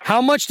right. How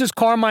much does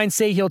Carmine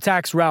say he'll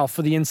tax Ralph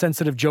for the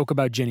insensitive joke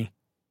about Ginny?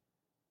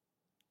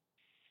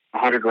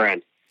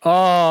 $100,000.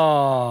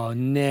 Oh,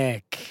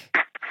 Nick.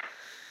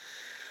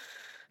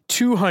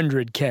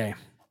 $200K.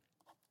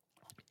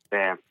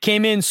 Damn.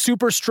 Came in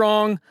super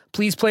strong.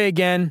 Please play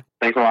again.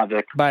 Thanks a lot,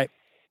 Vic. Bye.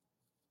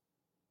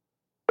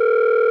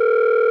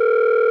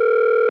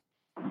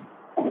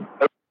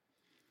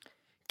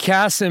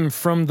 Kasim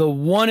from the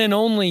one and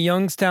only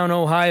Youngstown,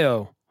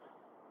 Ohio.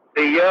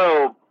 Hey,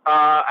 yo.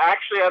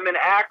 Actually, I'm in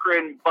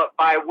Akron, but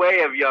by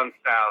way of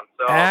Youngstown.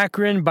 So.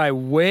 Akron by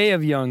way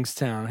of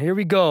Youngstown. Here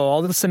we go.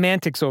 All the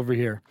semantics over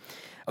here.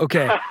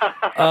 Okay.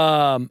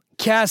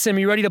 Kasim,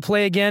 you ready to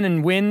play again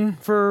and win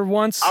for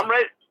once? I'm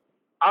ready.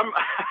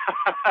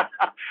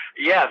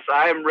 Yes,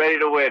 I am ready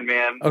to win,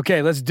 man.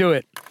 Okay, let's do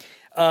it.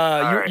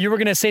 You were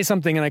going to say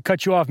something and I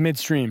cut you off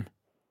midstream.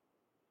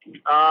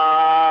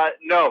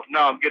 No,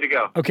 I'm good to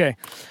go. Okay.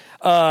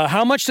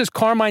 How much does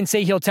Carmine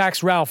say he'll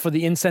tax Ralph for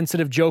the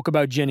insensitive joke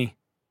about Ginny?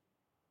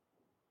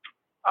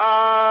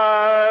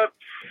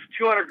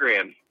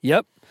 $200,000.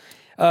 Yep.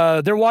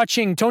 They're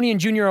watching, Tony and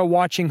Junior are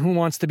watching Who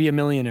Wants to Be a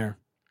Millionaire.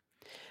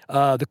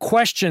 The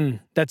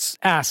question that's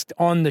asked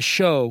on the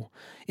show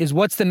is,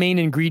 what's the main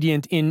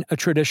ingredient in a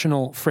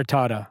traditional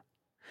frittata?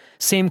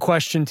 Same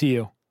question to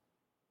you.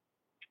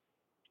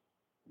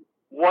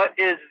 What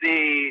is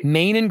the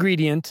main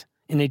ingredient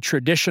in a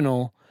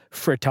traditional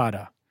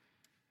frittata?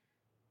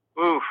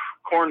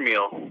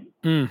 Cornmeal.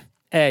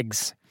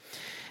 Eggs.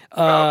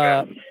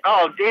 Okay.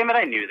 Oh, damn it,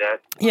 I knew that.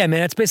 Yeah,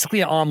 man, it's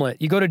basically an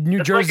omelet. You go to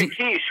New Jersey. Like a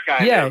quiche,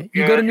 kind of.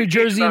 You go to New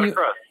Jersey and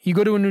you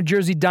go to a New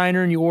Jersey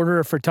diner and you order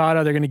a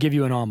frittata, they're going to give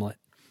you an omelet.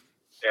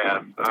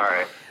 Yeah, all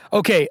right.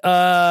 Okay,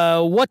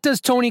 what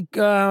does Tony,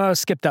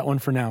 skip that one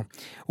for now.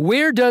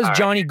 Where does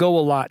Johnny go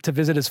a lot to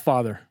visit his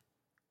father?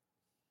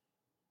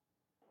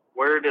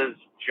 Where does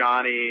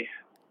Johnny...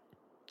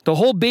 The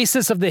whole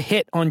basis of the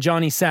hit on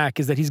Johnny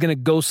Sack is that he's going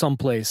to go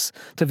someplace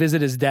to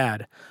visit his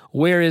dad.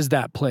 Where is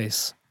that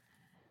place?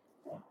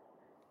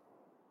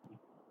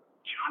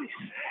 Johnny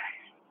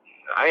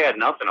Sack. I had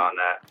nothing on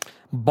that.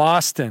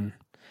 Boston.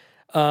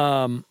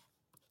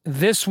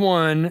 This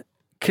one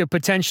could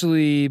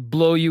potentially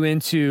blow you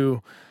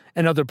into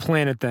another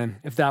planet then,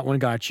 if that one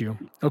got you.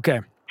 Okay.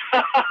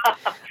 All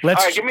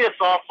right, give me a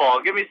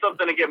softball. Give me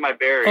something to get my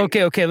bearings.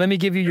 Okay. Let me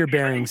give you your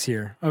bearings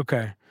here.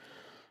 Okay.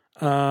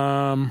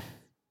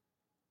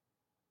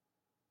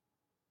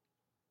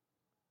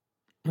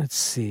 Let's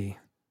see.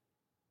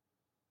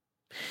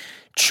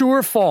 True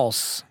or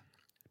false?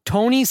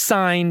 Tony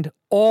signed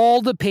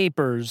all the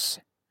papers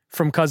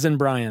from Cousin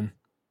Brian.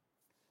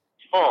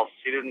 False.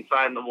 He didn't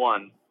sign the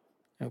one.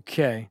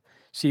 Okay.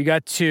 So you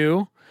got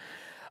 2.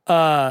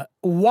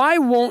 Why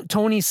won't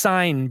Tony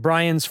sign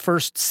Brian's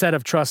first set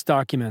of trust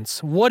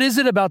documents? What is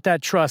it about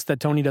that trust that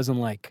Tony doesn't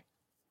like?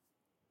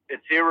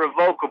 It's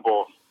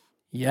irrevocable.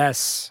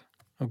 Yes.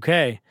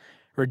 Okay.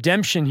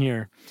 Redemption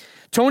here.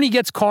 Tony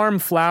gets Carm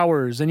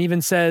flowers and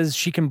even says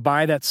she can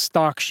buy that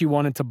stock she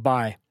wanted to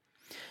buy.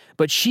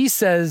 But she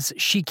says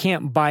she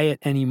can't buy it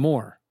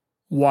anymore.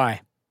 Why?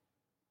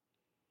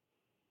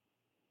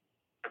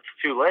 It's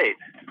too late.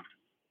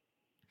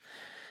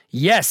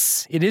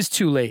 Yes, it is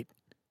too late.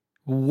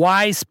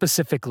 Why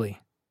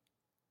specifically?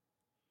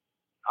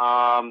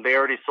 They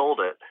already sold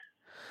it.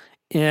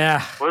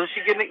 Yeah. Wasn't she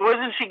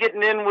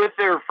getting in with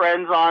their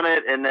friends on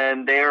it, and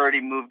then they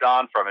already moved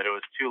on from it? It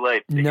was too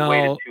late. You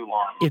waited too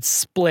long. It's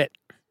split.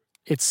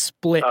 It's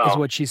split is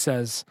what she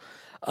says.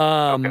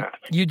 Okay.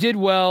 You did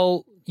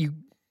well. You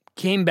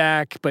came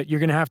back, but you're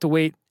going to have to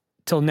wait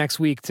till next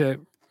week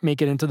to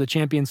make it into the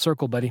champion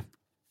circle, buddy.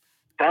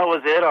 That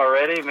was it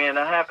already? Man,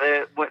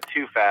 it went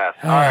too fast.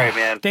 All right,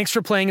 man. Thanks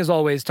for playing as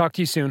always. Talk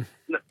to you soon.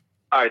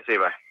 All right, see you,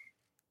 bye.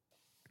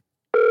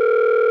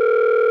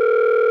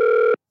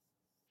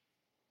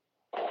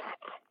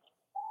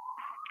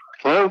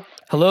 Hello?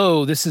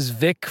 Hello, this is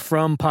Vic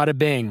from Poda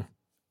Bing.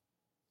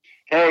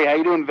 Hey, how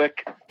you doing,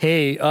 Vic?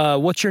 Hey,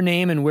 what's your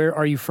name and where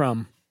are you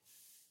from?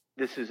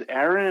 This is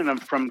Aaron, and I'm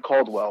from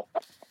Caldwell.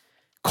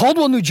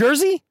 Caldwell, New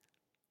Jersey?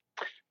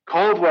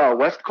 Caldwell,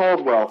 West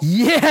Caldwell.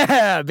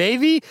 Yeah,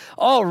 baby.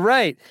 All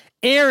right.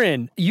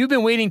 Aaron, you've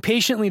been waiting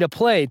patiently to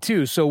play,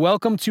 too. So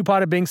welcome to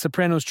Poda Bing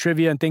Sopranos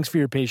Trivia, and thanks for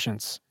your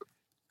patience.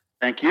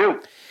 Thank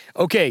you.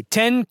 Okay,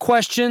 10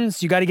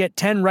 questions. You got to get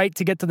 10 right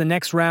to get to the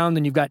next round,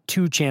 and you've got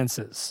 2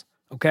 chances.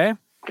 Okay?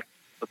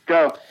 Let's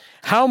go.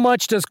 How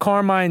much does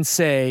Carmine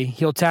say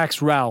he'll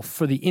tax Ralph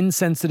for the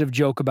insensitive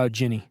joke about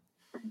Ginny?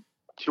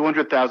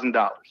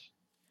 $200,000.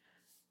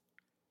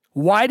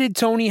 Why did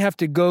Tony have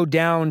to go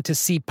down to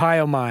see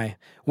Pyomai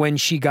when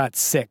she got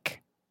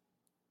sick?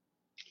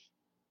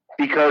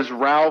 Because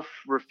Ralph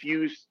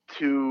refused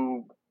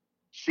to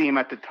see him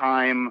at the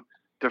time,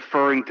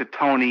 deferring to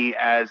Tony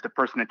as the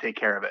person to take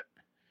care of it.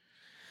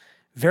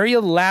 Very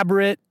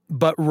elaborate,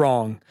 but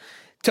wrong.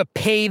 To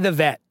pay the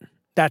vet.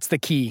 That's the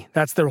key.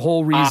 That's the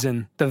whole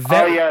reason. The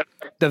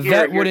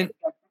vet wouldn't.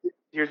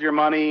 Here's your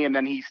money, and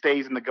then he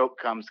stays and the goat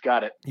comes.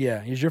 Got it. Yeah,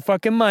 here's your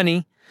fucking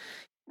money.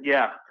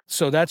 Yeah.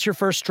 So that's your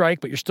first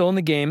strike, but you're still in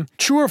the game.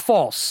 True or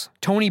false?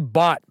 Tony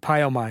bought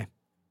Pyomai.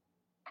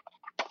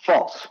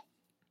 False.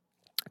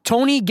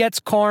 Tony gets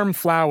Carm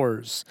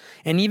flowers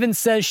and even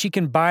says she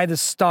can buy the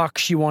stock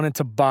she wanted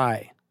to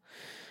buy.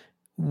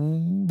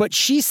 But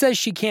she says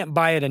she can't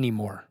buy it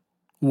anymore.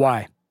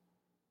 Why?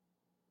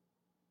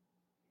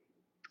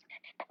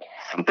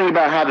 Something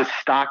about how the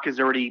stock is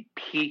already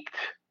peaked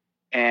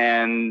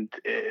and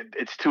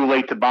it's too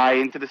late to buy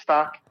into the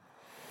stock.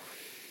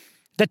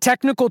 The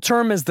technical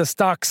term is the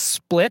stock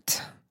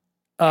split.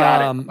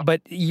 Got it.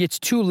 But it's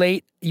too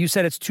late. You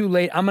said it's too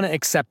late. I'm going to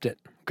accept it.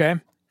 Okay.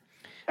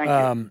 Thank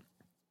you.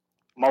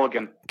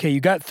 Mulligan. Okay.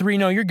 You got 3.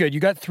 No, you're good. You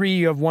got 3.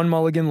 You have 1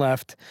 mulligan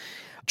left.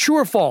 True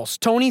or false?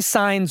 Tony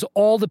signs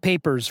all the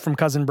papers from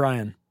Cousin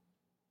Brian.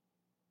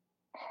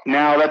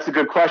 Now, that's a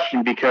good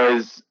question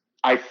because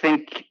I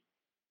think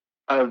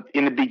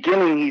in the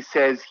beginning he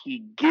says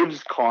he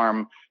gives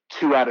Carm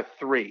 2 out of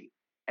 3.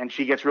 And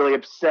she gets really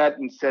upset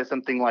and says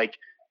something like,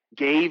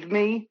 gave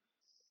me.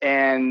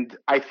 And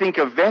I think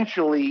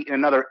eventually in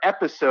another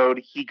episode,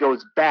 he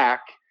goes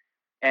back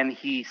and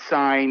he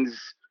signs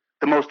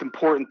the most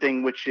important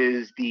thing, which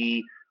is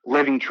the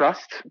living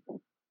trust.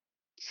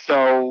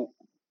 So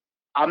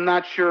I'm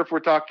not sure if we're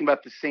talking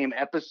about the same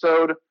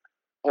episode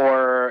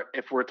or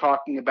if we're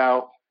talking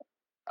about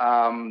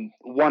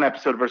one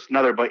episode versus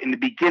another. But in the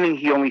beginning,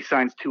 he only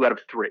signs 2 out of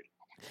 3.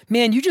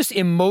 Man, you just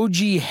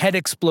emoji head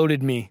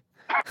exploded me.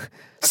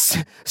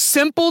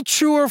 Simple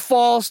true or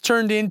false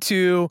turned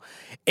into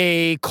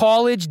a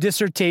college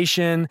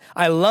dissertation.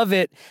 I love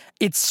it.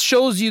 It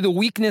shows you the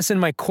weakness in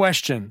my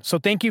question. So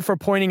thank you for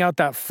pointing out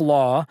that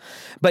flaw.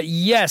 But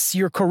yes,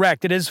 you're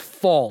correct. It is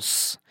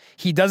false.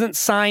 He doesn't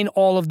sign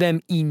all of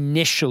them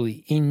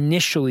initially.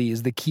 Initially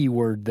is the key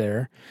word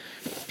there.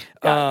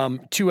 2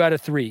 out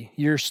of 3.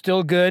 You're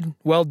still good.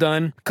 Well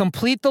done.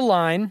 Complete the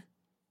line.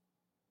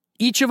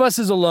 Each of us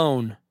is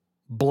alone.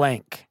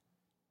 Blank.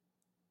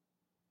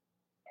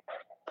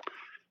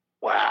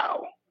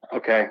 Wow.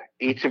 Okay.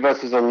 Each of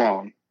us is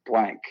alone.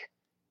 Blank.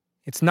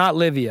 It's not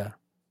Livia.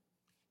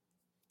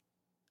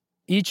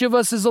 Each of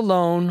us is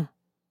alone.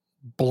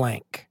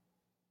 Blank.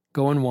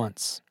 Going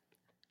once.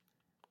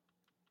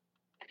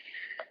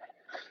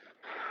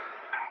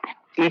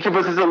 Each of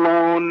us is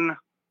alone.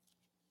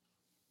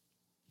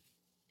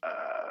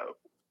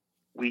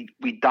 We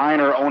die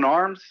in our own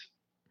arms.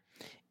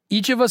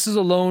 Each of us is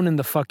alone in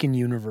the fucking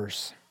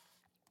universe.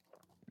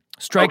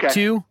 Strike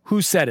 2.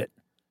 Who said it?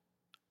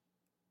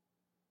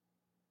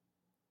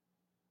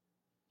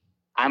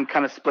 I'm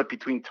kind of split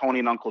between Tony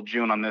and Uncle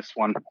June on this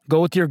one.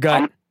 Go with your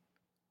gut.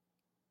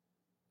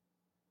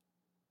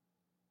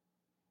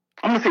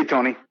 I'm going to say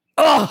Tony.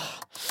 Oh,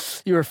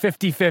 you were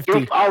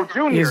 50-50. Oh,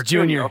 Junior. It was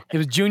Junior. It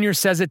was Junior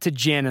says it to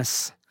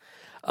Janice.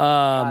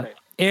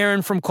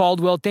 Aaron from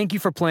Caldwell, thank you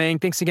for playing.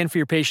 Thanks again for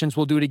your patience.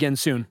 We'll do it again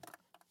soon.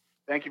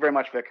 Thank you very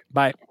much, Vic.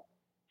 Bye.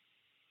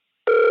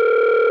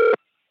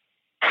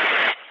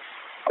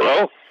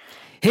 Hello?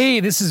 Hey,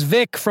 this is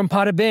Vic from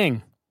Poda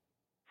Bing.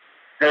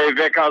 Hey,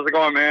 Vic, how's it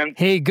going, man?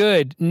 Hey,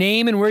 good.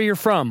 Name and where you're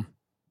from?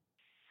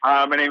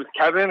 My name's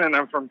Kevin, and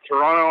I'm from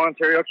Toronto,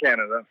 Ontario,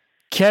 Canada.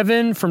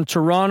 Kevin from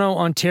Toronto,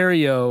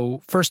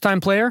 Ontario.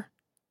 First-time player?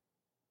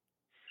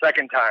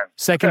 Second time.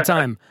 Second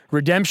time.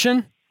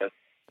 Redemption?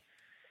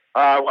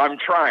 I'm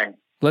trying.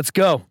 Let's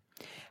go.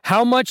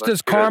 How much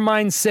does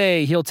Carmine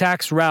say he'll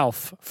tax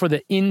Ralph for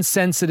the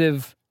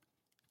insensitive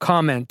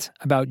comment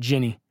about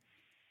Ginny?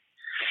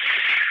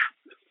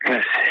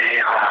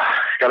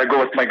 Gotta go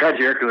with my gut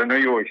here because I know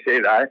you always say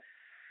that.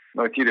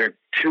 No, it's either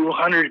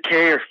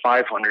 200K or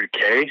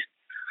 500K.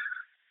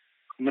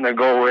 I'm gonna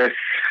go with.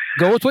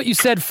 Go with what you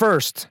said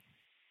first.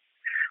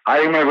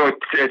 I'm gonna go.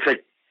 It's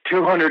like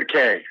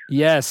 200K.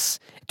 Yes.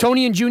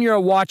 Tony and Junior are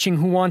watching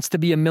Who Wants to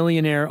Be a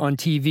Millionaire on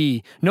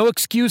TV. No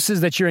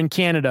excuses that you're in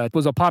Canada. It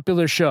was a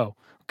popular show.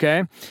 Okay.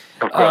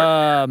 Of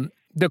course.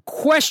 The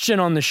question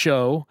on the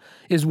show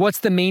is, what's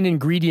the main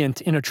ingredient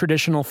in a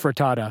traditional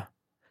frittata?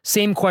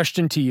 Same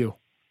question to you.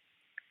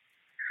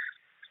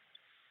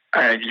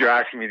 You're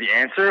asking me the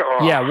answer?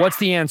 Or? Yeah, what's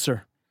the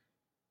answer?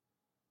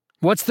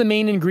 What's the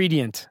main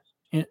ingredient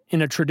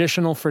in a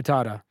traditional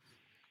frittata?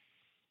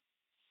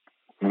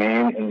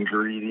 Main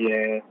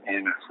ingredient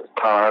in a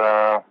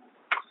frittata.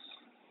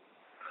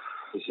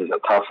 This is a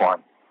tough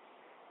one.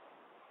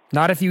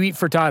 Not if you eat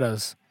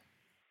frittatas.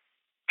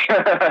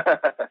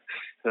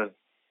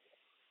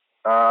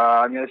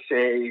 I'm going to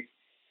say,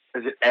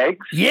 is it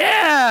eggs?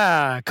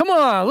 Yeah! Come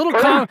on,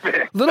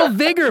 little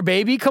vigor,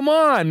 baby. Come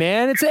on,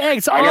 man. It's an egg.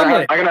 It's an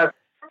omelet.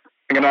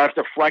 I'm gonna have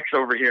to flex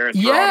over here in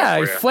Toronto.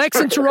 Yeah, flex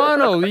in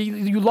Toronto.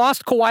 You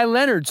lost Kawhi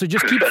Leonard, so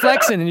just keep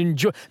flexing and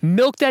enjoy.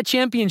 Milk that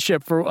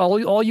championship for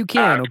all you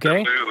can.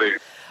 Okay.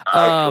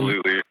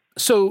 Absolutely.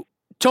 So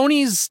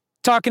Tony's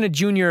talking to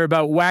Junior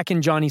about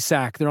whacking Johnny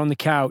Sack. They're on the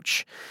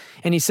couch,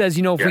 and he says,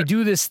 if we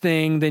do this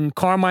thing, then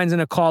Carmine's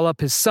gonna call up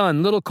his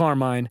son, Little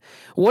Carmine.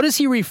 What does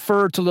he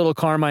refer to Little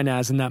Carmine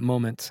as in that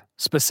moment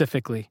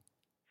specifically?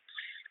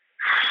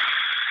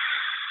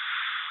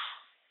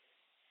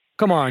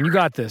 Come on, you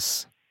got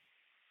this.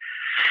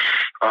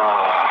 Oh,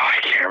 I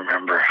can't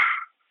remember.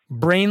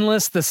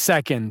 Brainless the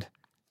second.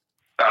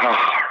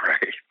 Oh,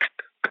 right.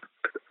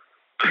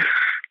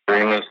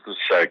 Brainless the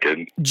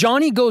second.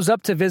 Johnny goes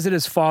up to visit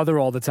his father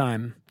all the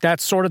time.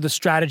 That's sort of the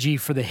strategy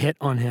for the hit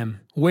on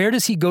him. Where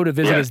does he go to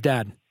visit his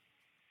dad?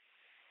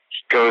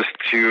 He goes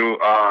to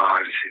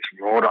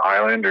it's Rhode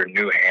Island or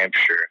New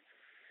Hampshire.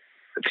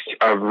 It's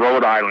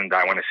Rhode Island,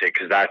 I want to say,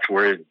 because that's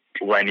where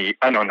Lenny.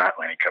 No, not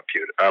Lenny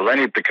Caputo.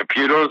 Lenny the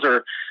Caputos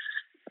are.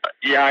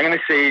 I'm going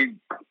to say.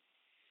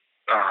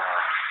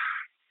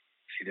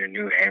 It's either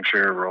New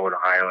Hampshire or Rhode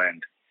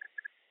Island.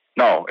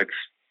 No, it's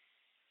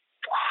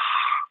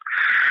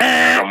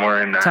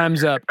somewhere in that.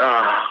 Time's up.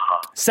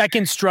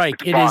 Second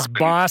strike. It is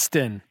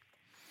Boston.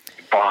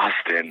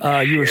 Boston.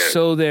 You were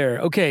so there.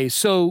 Okay,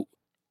 so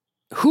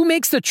who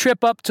makes the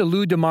trip up to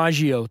Lou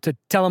DiMaggio to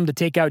tell him to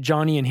take out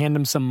Johnny and hand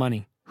him some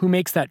money? Who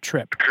makes that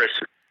trip?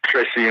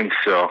 Chrissy and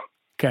Sil.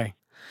 Okay.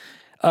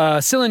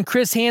 Sil and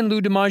Chris hand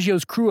Lou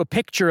DiMaggio's crew a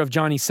picture of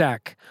Johnny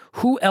Sack.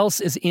 Who else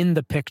is in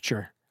the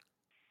picture?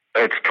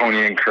 It's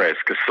Tony and Chris,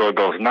 because Sil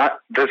goes,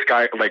 not this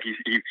guy. Like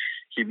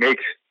he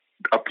makes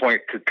a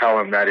point to tell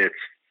him that it's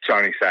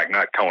Johnny Sack,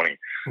 not Tony.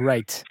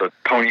 Right. So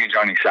Tony and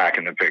Johnny Sack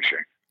in the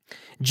picture.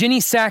 Ginny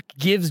Sack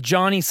gives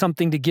Johnny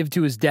something to give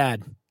to his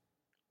dad.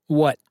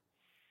 What?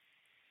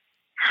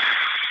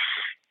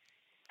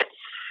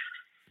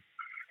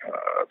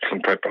 Some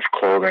type of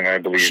clothing, I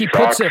believe. She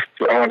puts it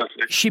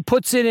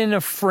in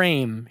a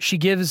frame.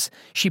 She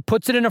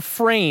puts it in a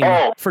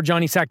frame for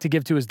Johnny Sack to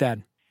give to his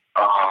dad.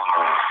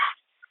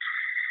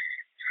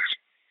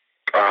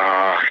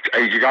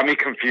 You got me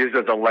confused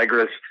as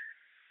Allegra's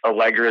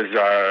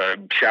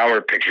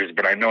shower pictures,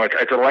 but I know it's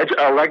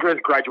Allegra's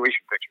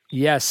graduation pictures.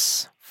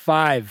 Yes,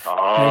 5.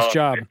 Nice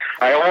job.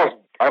 I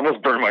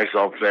almost burned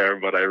myself there,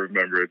 but I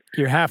remembered.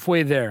 You're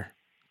halfway there.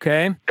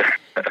 Okay.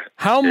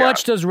 How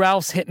much does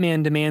Ralph's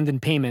hitman demand in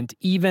payment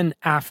even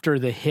after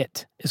the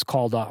hit is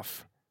called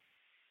off?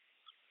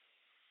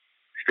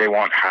 They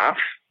want half?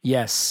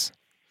 Yes.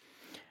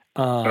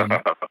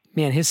 Man,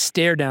 his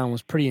stare down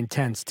was pretty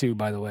intense too,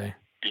 by the way.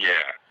 Yeah,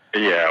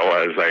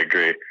 it was. I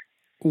agree.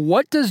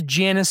 What does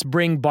Janice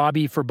bring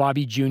Bobby for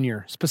Bobby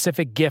Jr.?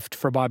 Specific gift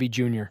for Bobby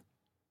Jr.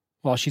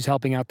 while she's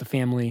helping out the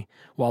family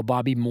while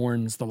Bobby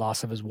mourns the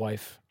loss of his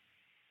wife.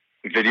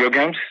 Video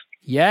games?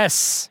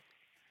 Yes.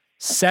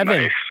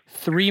 7. Nice.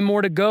 3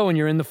 more to go and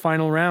you're in the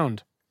final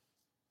round.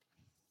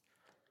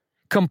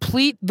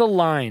 Complete the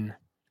line.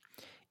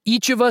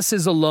 Each of us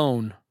is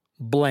alone.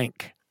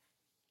 Blank.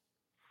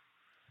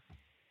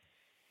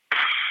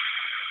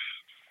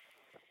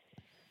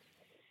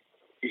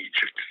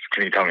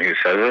 Can you tell me who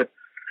says it?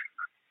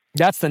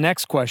 That's the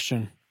next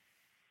question.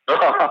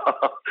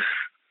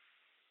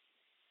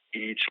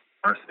 Each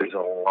person is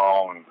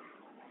alone.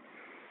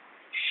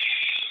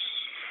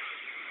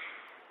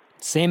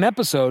 Same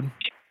episode.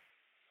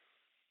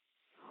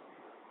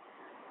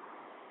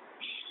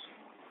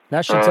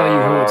 That should tell you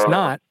who it's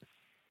not.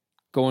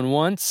 Going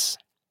once,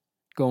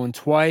 going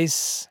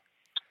twice.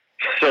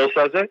 Sil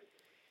says it?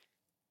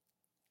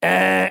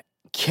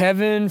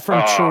 Kevin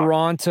from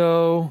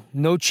Toronto.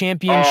 No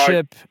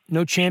championship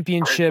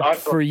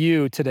for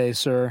you today,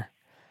 sir.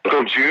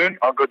 Uncle June?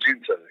 Uncle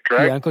June says it,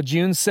 correct? Yeah, Uncle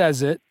June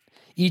says it.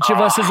 Each of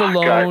us is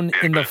alone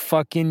in the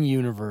fucking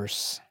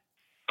universe.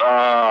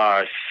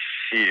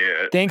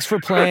 Shit. Thanks for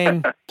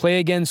playing. Play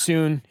again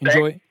soon.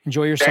 Enjoy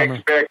your summer.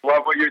 Thanks, Vic.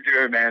 Love what you're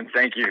doing, man.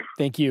 Thank you.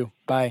 Thank you.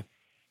 Bye.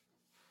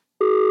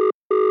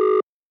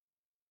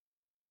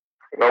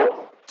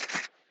 Nope.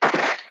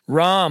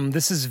 Ram,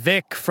 this is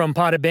Vic from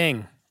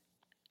Poda.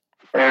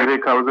 Hey,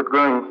 Vic, how's it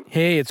going?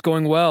 Hey, it's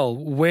going well.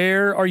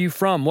 Where are you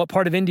from? What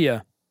part of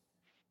India?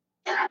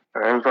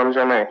 I'm from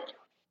Chennai.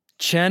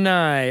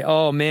 Chennai.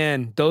 Oh,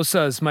 man.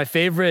 Dosa's my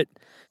favorite.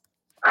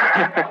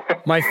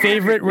 My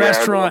favorite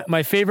restaurant.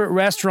 My favorite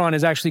restaurant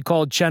is actually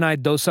called Chennai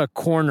Dosa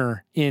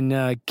Corner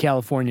in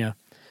California.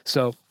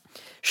 So,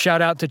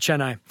 shout out to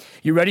Chennai.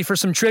 You ready for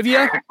some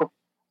trivia?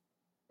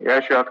 Yeah,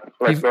 sure.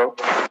 Let's go.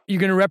 You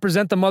going to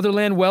represent the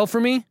motherland well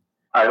for me?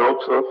 I hope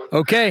so.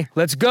 Okay,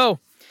 let's go.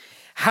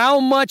 How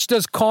much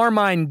does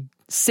Carmine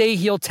say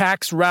he'll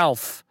tax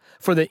Ralph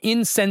for the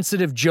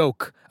insensitive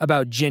joke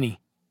about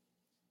Ginny?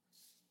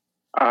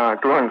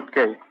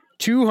 200K.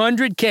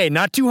 200K,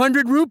 not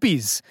 200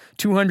 rupees,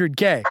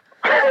 200K.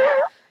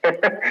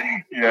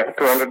 Yeah,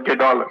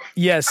 $200K.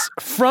 Yes.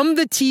 From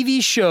the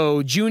TV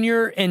show,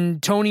 Junior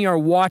and Tony are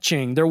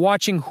watching. They're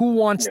watching Who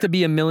Wants to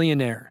Be a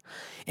Millionaire.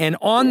 And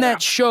on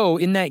that show,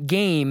 in that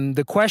game,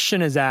 the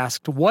question is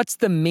asked, what's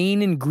the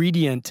main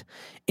ingredient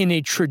in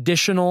a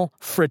traditional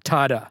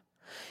frittata?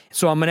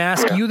 So I'm going to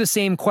ask you the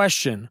same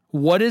question.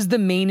 What is the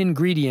main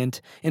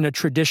ingredient in a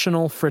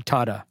traditional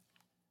frittata?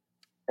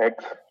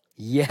 Eggs.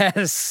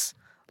 Yes.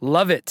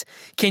 Love it.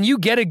 Can you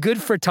get a good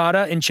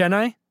frittata in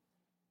Chennai?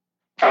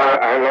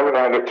 I never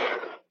had it.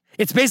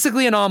 It's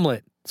basically an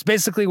omelet. It's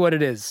basically what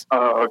it is.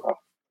 Okay.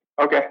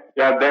 Okay.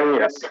 Yeah, then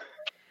yes.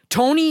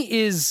 Tony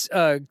is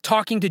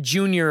talking to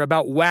Junior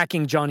about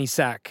whacking Johnny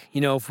Sack. You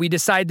know, if we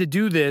decide to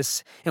do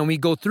this and we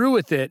go through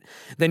with it,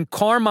 then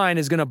Carmine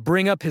is going to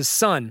bring up his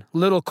son,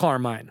 Little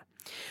Carmine.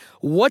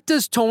 What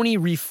does Tony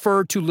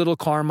refer to Little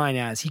Carmine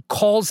as? He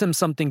calls him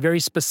something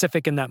very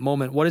specific in that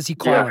moment. What does he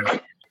call him?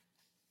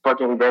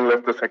 Fucking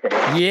brainless the second.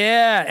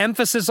 Yeah,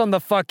 emphasis on the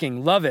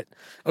fucking. Love it.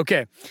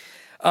 Okay.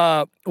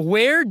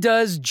 Where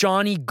does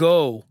Johnny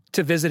go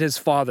to visit his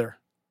father?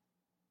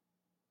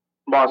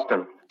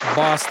 Boston.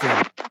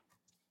 Boston.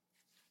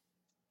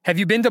 Have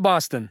you been to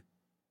Boston?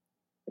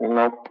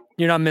 No.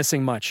 You're not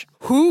missing much.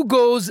 Who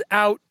goes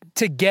out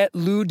to get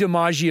Lou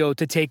DiMaggio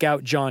to take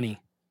out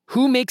Johnny?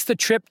 Who makes the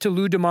trip to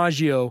Lou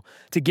DiMaggio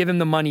to give him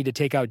the money to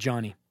take out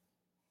Johnny?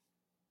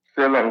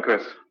 Phil and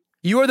Chris.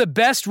 You are the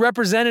best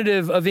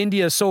representative of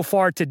India so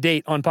far to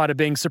date on Poda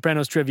Bing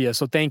Sopranos Trivia,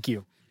 so thank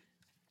you.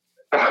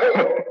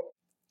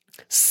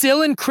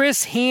 Sil and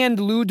Chris hand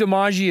Lou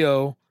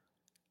DiMaggio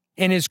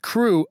and his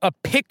crew a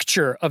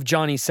picture of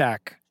Johnny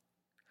Sack.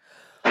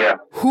 Yeah.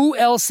 Who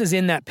else is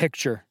in that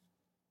picture?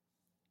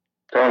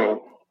 Tony.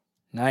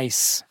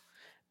 Nice.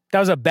 That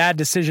was a bad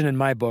decision in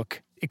my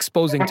book,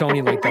 exposing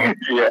Tony like that.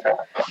 Yeah.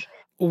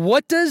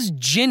 What does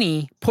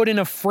Ginny put in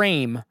a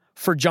frame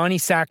for Johnny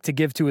Sack to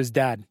give to his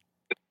dad?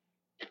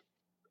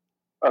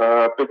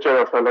 Picture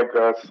of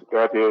Allegra's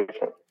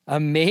graduation.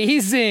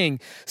 Amazing.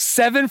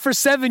 7 for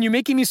 7. You're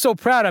making me so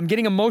proud. I'm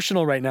getting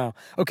emotional right now.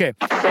 Okay.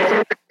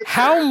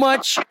 How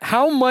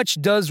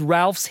much does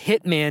Ralph's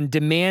hitman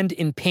demand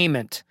in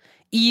payment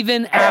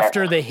even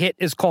after the hit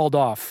is called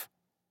off?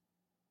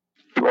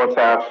 What's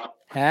half?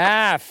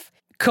 Half.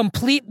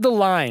 Complete the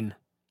line.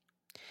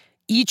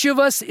 Each of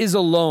us is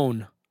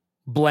alone.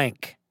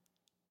 Blank.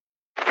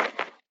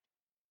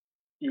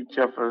 Each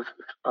of us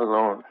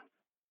alone.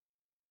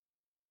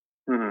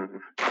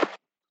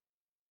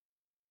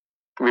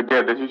 With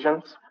their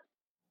decisions?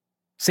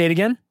 Say it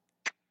again.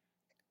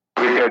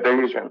 With their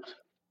decisions.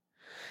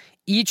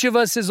 Each of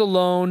us is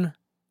alone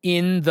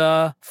in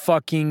the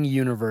fucking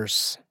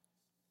universe.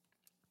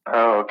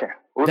 Oh, okay.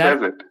 Who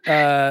says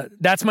it?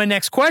 That's my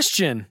next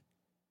question.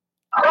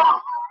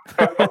 Oh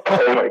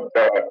my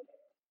God.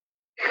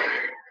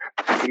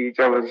 Each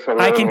of us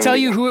alone. I can tell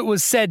you who it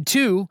was said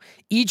to.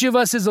 Each of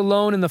us is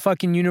alone in the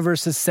fucking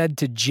universe is said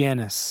to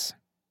Janice.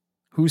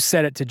 Who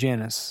said it to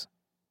Janice?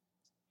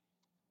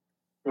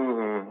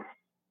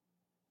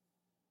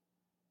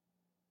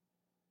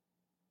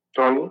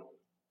 Tony?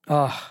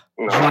 Oh,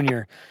 No.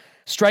 Junior.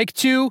 Strike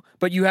 2,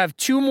 but you have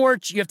 2 more.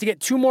 You have to get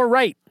 2 more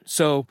right.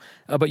 So,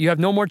 but you have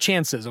no more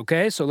chances,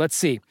 okay? So let's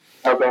see.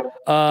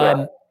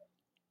 Okay.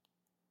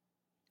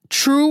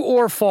 True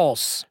or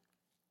false?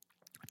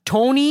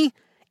 Tony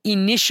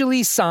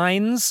initially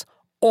signs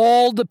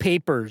all the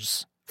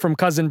papers from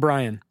Cousin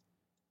Brian.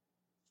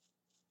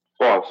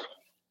 False.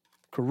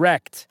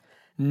 Correct.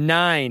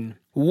 9.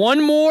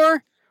 1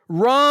 more.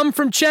 Ram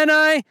from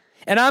Chennai.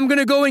 And I'm going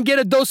to go and get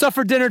a dosa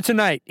for dinner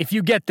tonight if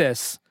you get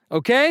this.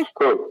 Okay?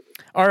 Cool.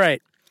 All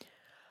right.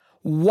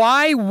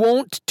 Why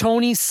won't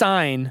Tony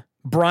sign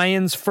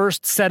Brian's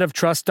first set of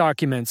trust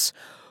documents?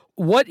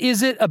 What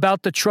is it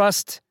about the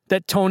trust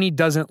that Tony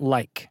doesn't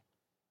like?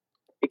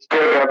 It's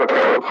still have a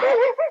girl.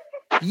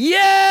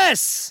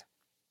 Yes!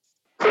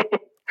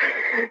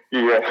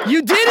 Yeah.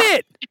 You did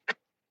it!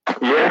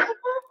 Yeah.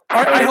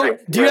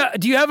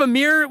 Do you have a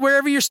mirror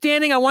wherever you're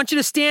standing? I want you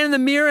to stand in the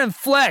mirror and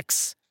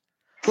flex.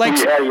 Like,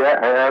 Yeah,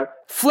 I am.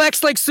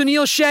 flex like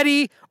Sunil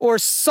Shetty or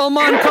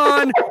Salman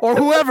Khan or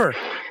whoever.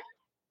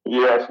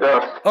 Yes,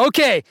 no.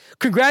 Okay,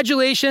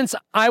 congratulations.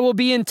 I will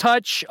be in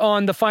touch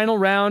on the final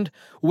round.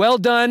 Well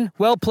done.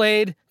 Well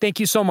played. Thank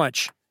you so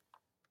much.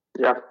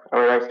 Yeah,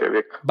 have a nice day,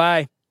 Vic.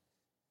 Bye.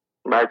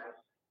 Bye.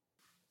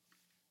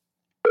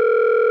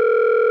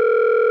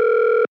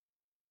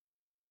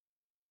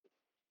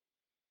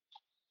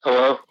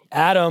 Hello?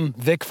 Adam,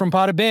 Vic from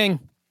Poda Bing.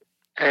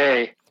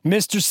 Hey,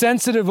 Mr.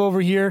 Sensitive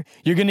over here.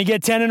 You're going to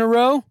get 10 in a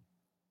row?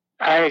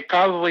 I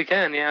probably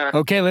can, yeah.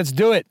 Okay, let's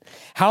do it.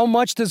 How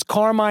much does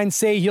Carmine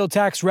say he'll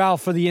tax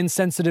Ralph for the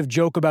insensitive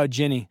joke about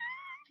Ginny?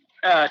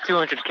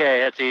 200K,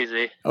 that's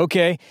easy.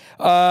 Okay.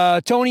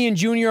 Tony and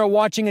Junior are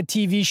watching a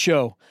TV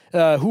show.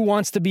 Who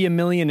Wants to Be a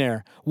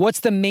Millionaire?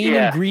 What's the main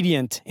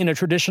ingredient in a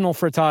traditional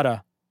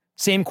frittata?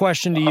 Same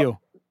question to you.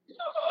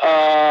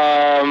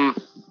 Oh,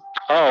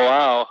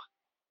 wow.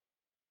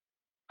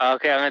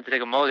 Okay, I'm going to have to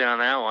take a mulligan on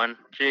that one.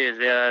 Jeez,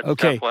 yeah, that's a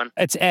Okay, tough one.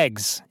 it's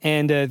eggs.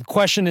 And the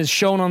question is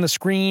shown on the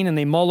screen, and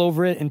they mull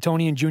over it, and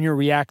Tony and Junior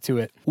react to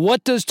it.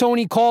 What does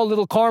Tony call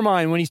little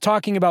Carmine when he's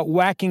talking about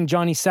whacking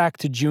Johnny Sack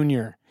to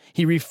Junior?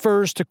 He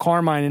refers to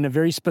Carmine in a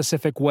very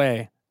specific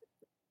way.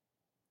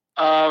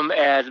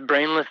 As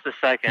Brainless the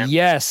Second.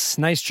 Yes,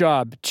 nice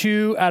job.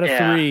 2 out of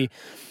 3.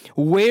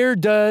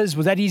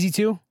 Was that easy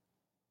too?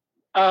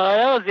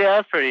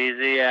 That's pretty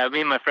easy. Yeah,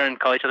 me and my friend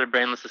call each other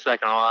Brainless the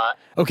Second a lot.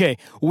 Okay,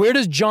 where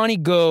does Johnny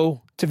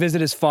go to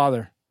visit his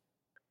father?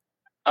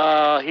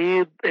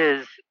 Johnny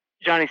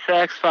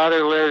Sack's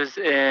father lives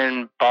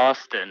in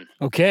Boston.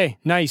 Okay,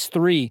 nice.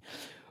 3.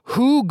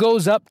 Who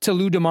goes up to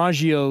Lou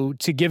DiMaggio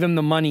to give him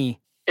the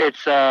money?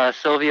 It's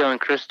Silvio and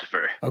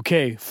Christopher.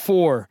 Okay,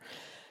 4.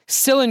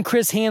 Sil and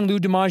Chris hand Lou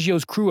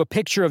DiMaggio's crew a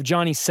picture of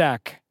Johnny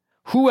Sack.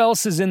 Who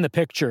else is in the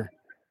picture?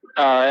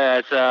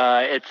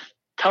 It's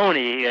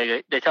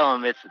Tony. They tell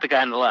him it's the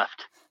guy on the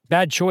left.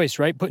 Bad choice,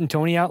 right? Putting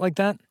Tony out like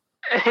that?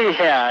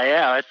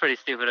 yeah, that's pretty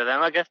stupid of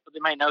them. I guess they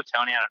might know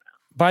Tony. I don't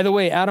know. By the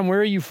way, Adam,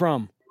 where are you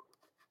from?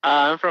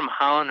 I'm from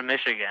Holland,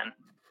 Michigan.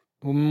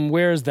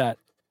 Where is that?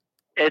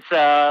 It's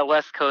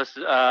west coast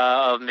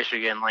of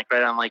Michigan, like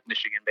right on Lake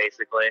Michigan,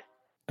 basically.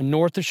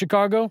 North of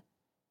Chicago?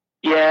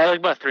 Yeah, like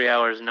about 3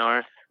 hours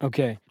north.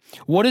 Okay.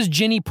 What does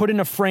Ginny put in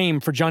a frame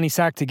for Johnny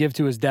Sack to give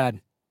to his dad?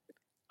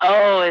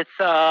 Oh, it's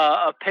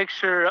a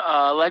picture,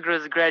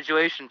 Allegra's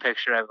graduation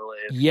picture, I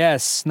believe.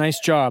 Yes, nice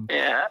job.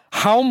 Yeah.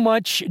 How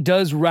much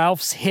does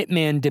Ralph's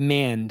hitman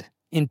demand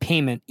in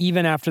payment,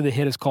 even after the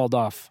hit is called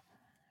off?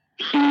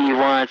 He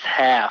wants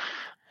half.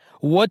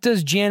 What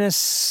does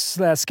Janice,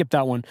 skip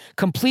that one,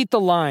 complete the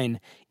line,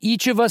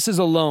 each of us is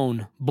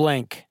alone,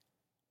 blank.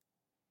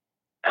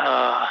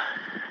 I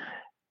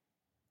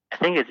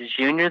think it's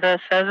Junior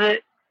that says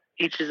it.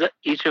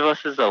 Each of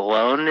us is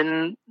alone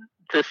in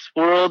this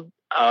world.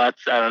 I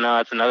don't know.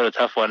 That's another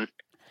tough one.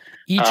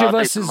 Each of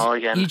us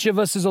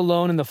is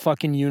alone in the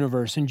fucking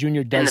universe, and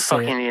Junior does say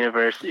in the fucking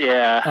universe.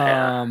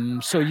 Yeah.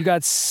 So you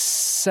got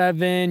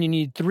 7. You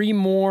need 3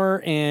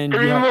 more, and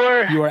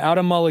you are out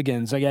of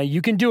mulligans. Okay,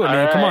 you can do it,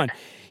 man. Right. Come on.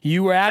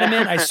 You were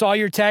adamant. I saw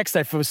your text.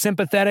 I was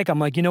sympathetic. I'm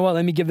like, you know what?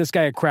 Let me give this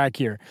guy a crack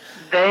here.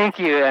 Thank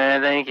you,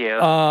 Anna. Thank you.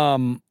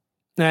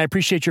 And I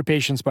appreciate your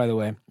patience, by the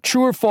way.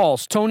 True or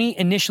false? Tony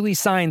initially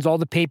signs all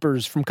the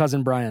papers from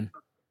Cousin Brian.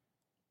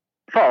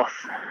 False.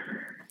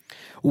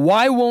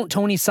 Why won't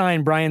Tony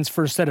sign Brian's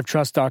first set of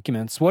trust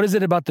documents? What is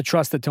it about the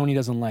trust that Tony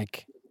doesn't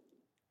like?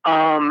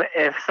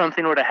 If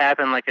something were to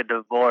happen like a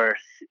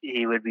divorce,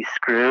 he would be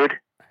screwed.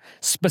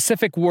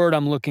 Specific word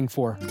I'm looking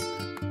for.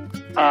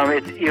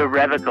 It's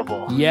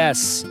irrevocable.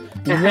 Yes.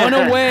 One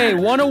away,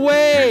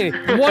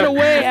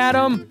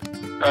 Adam.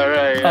 All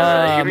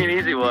right. Give me an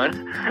easy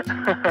one.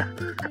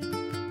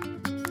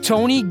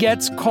 Tony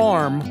gets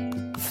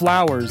Carm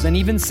flowers and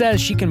even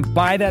says she can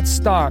buy that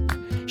stock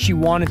she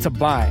wanted to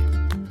buy.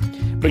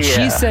 But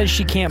she says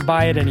she can't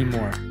buy it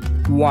anymore.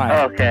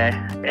 Why? Okay.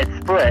 It's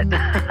split.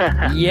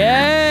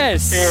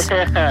 Yes!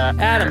 Yeah.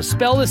 Adam,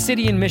 spell the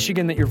city in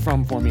Michigan that you're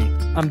from for me.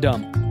 I'm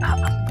dumb.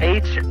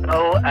 Holland,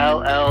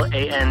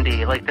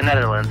 like the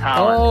Netherlands,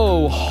 Holland.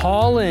 Oh,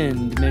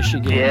 Holland,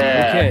 Michigan.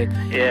 Yeah. Okay.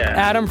 Yeah.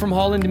 Adam from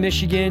Holland,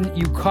 Michigan,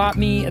 you caught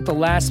me at the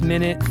last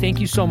minute. Thank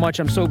you so much.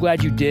 I'm so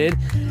glad you did.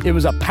 It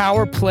was a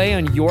power play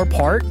on your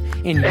part,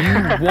 and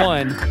you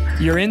won.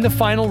 You're in the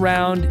final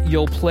round.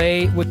 You'll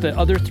play with the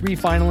other 3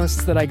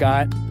 finalists that I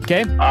got.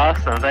 Okay?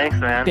 Awesome. Thanks,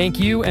 man. Thank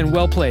you, and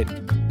well played.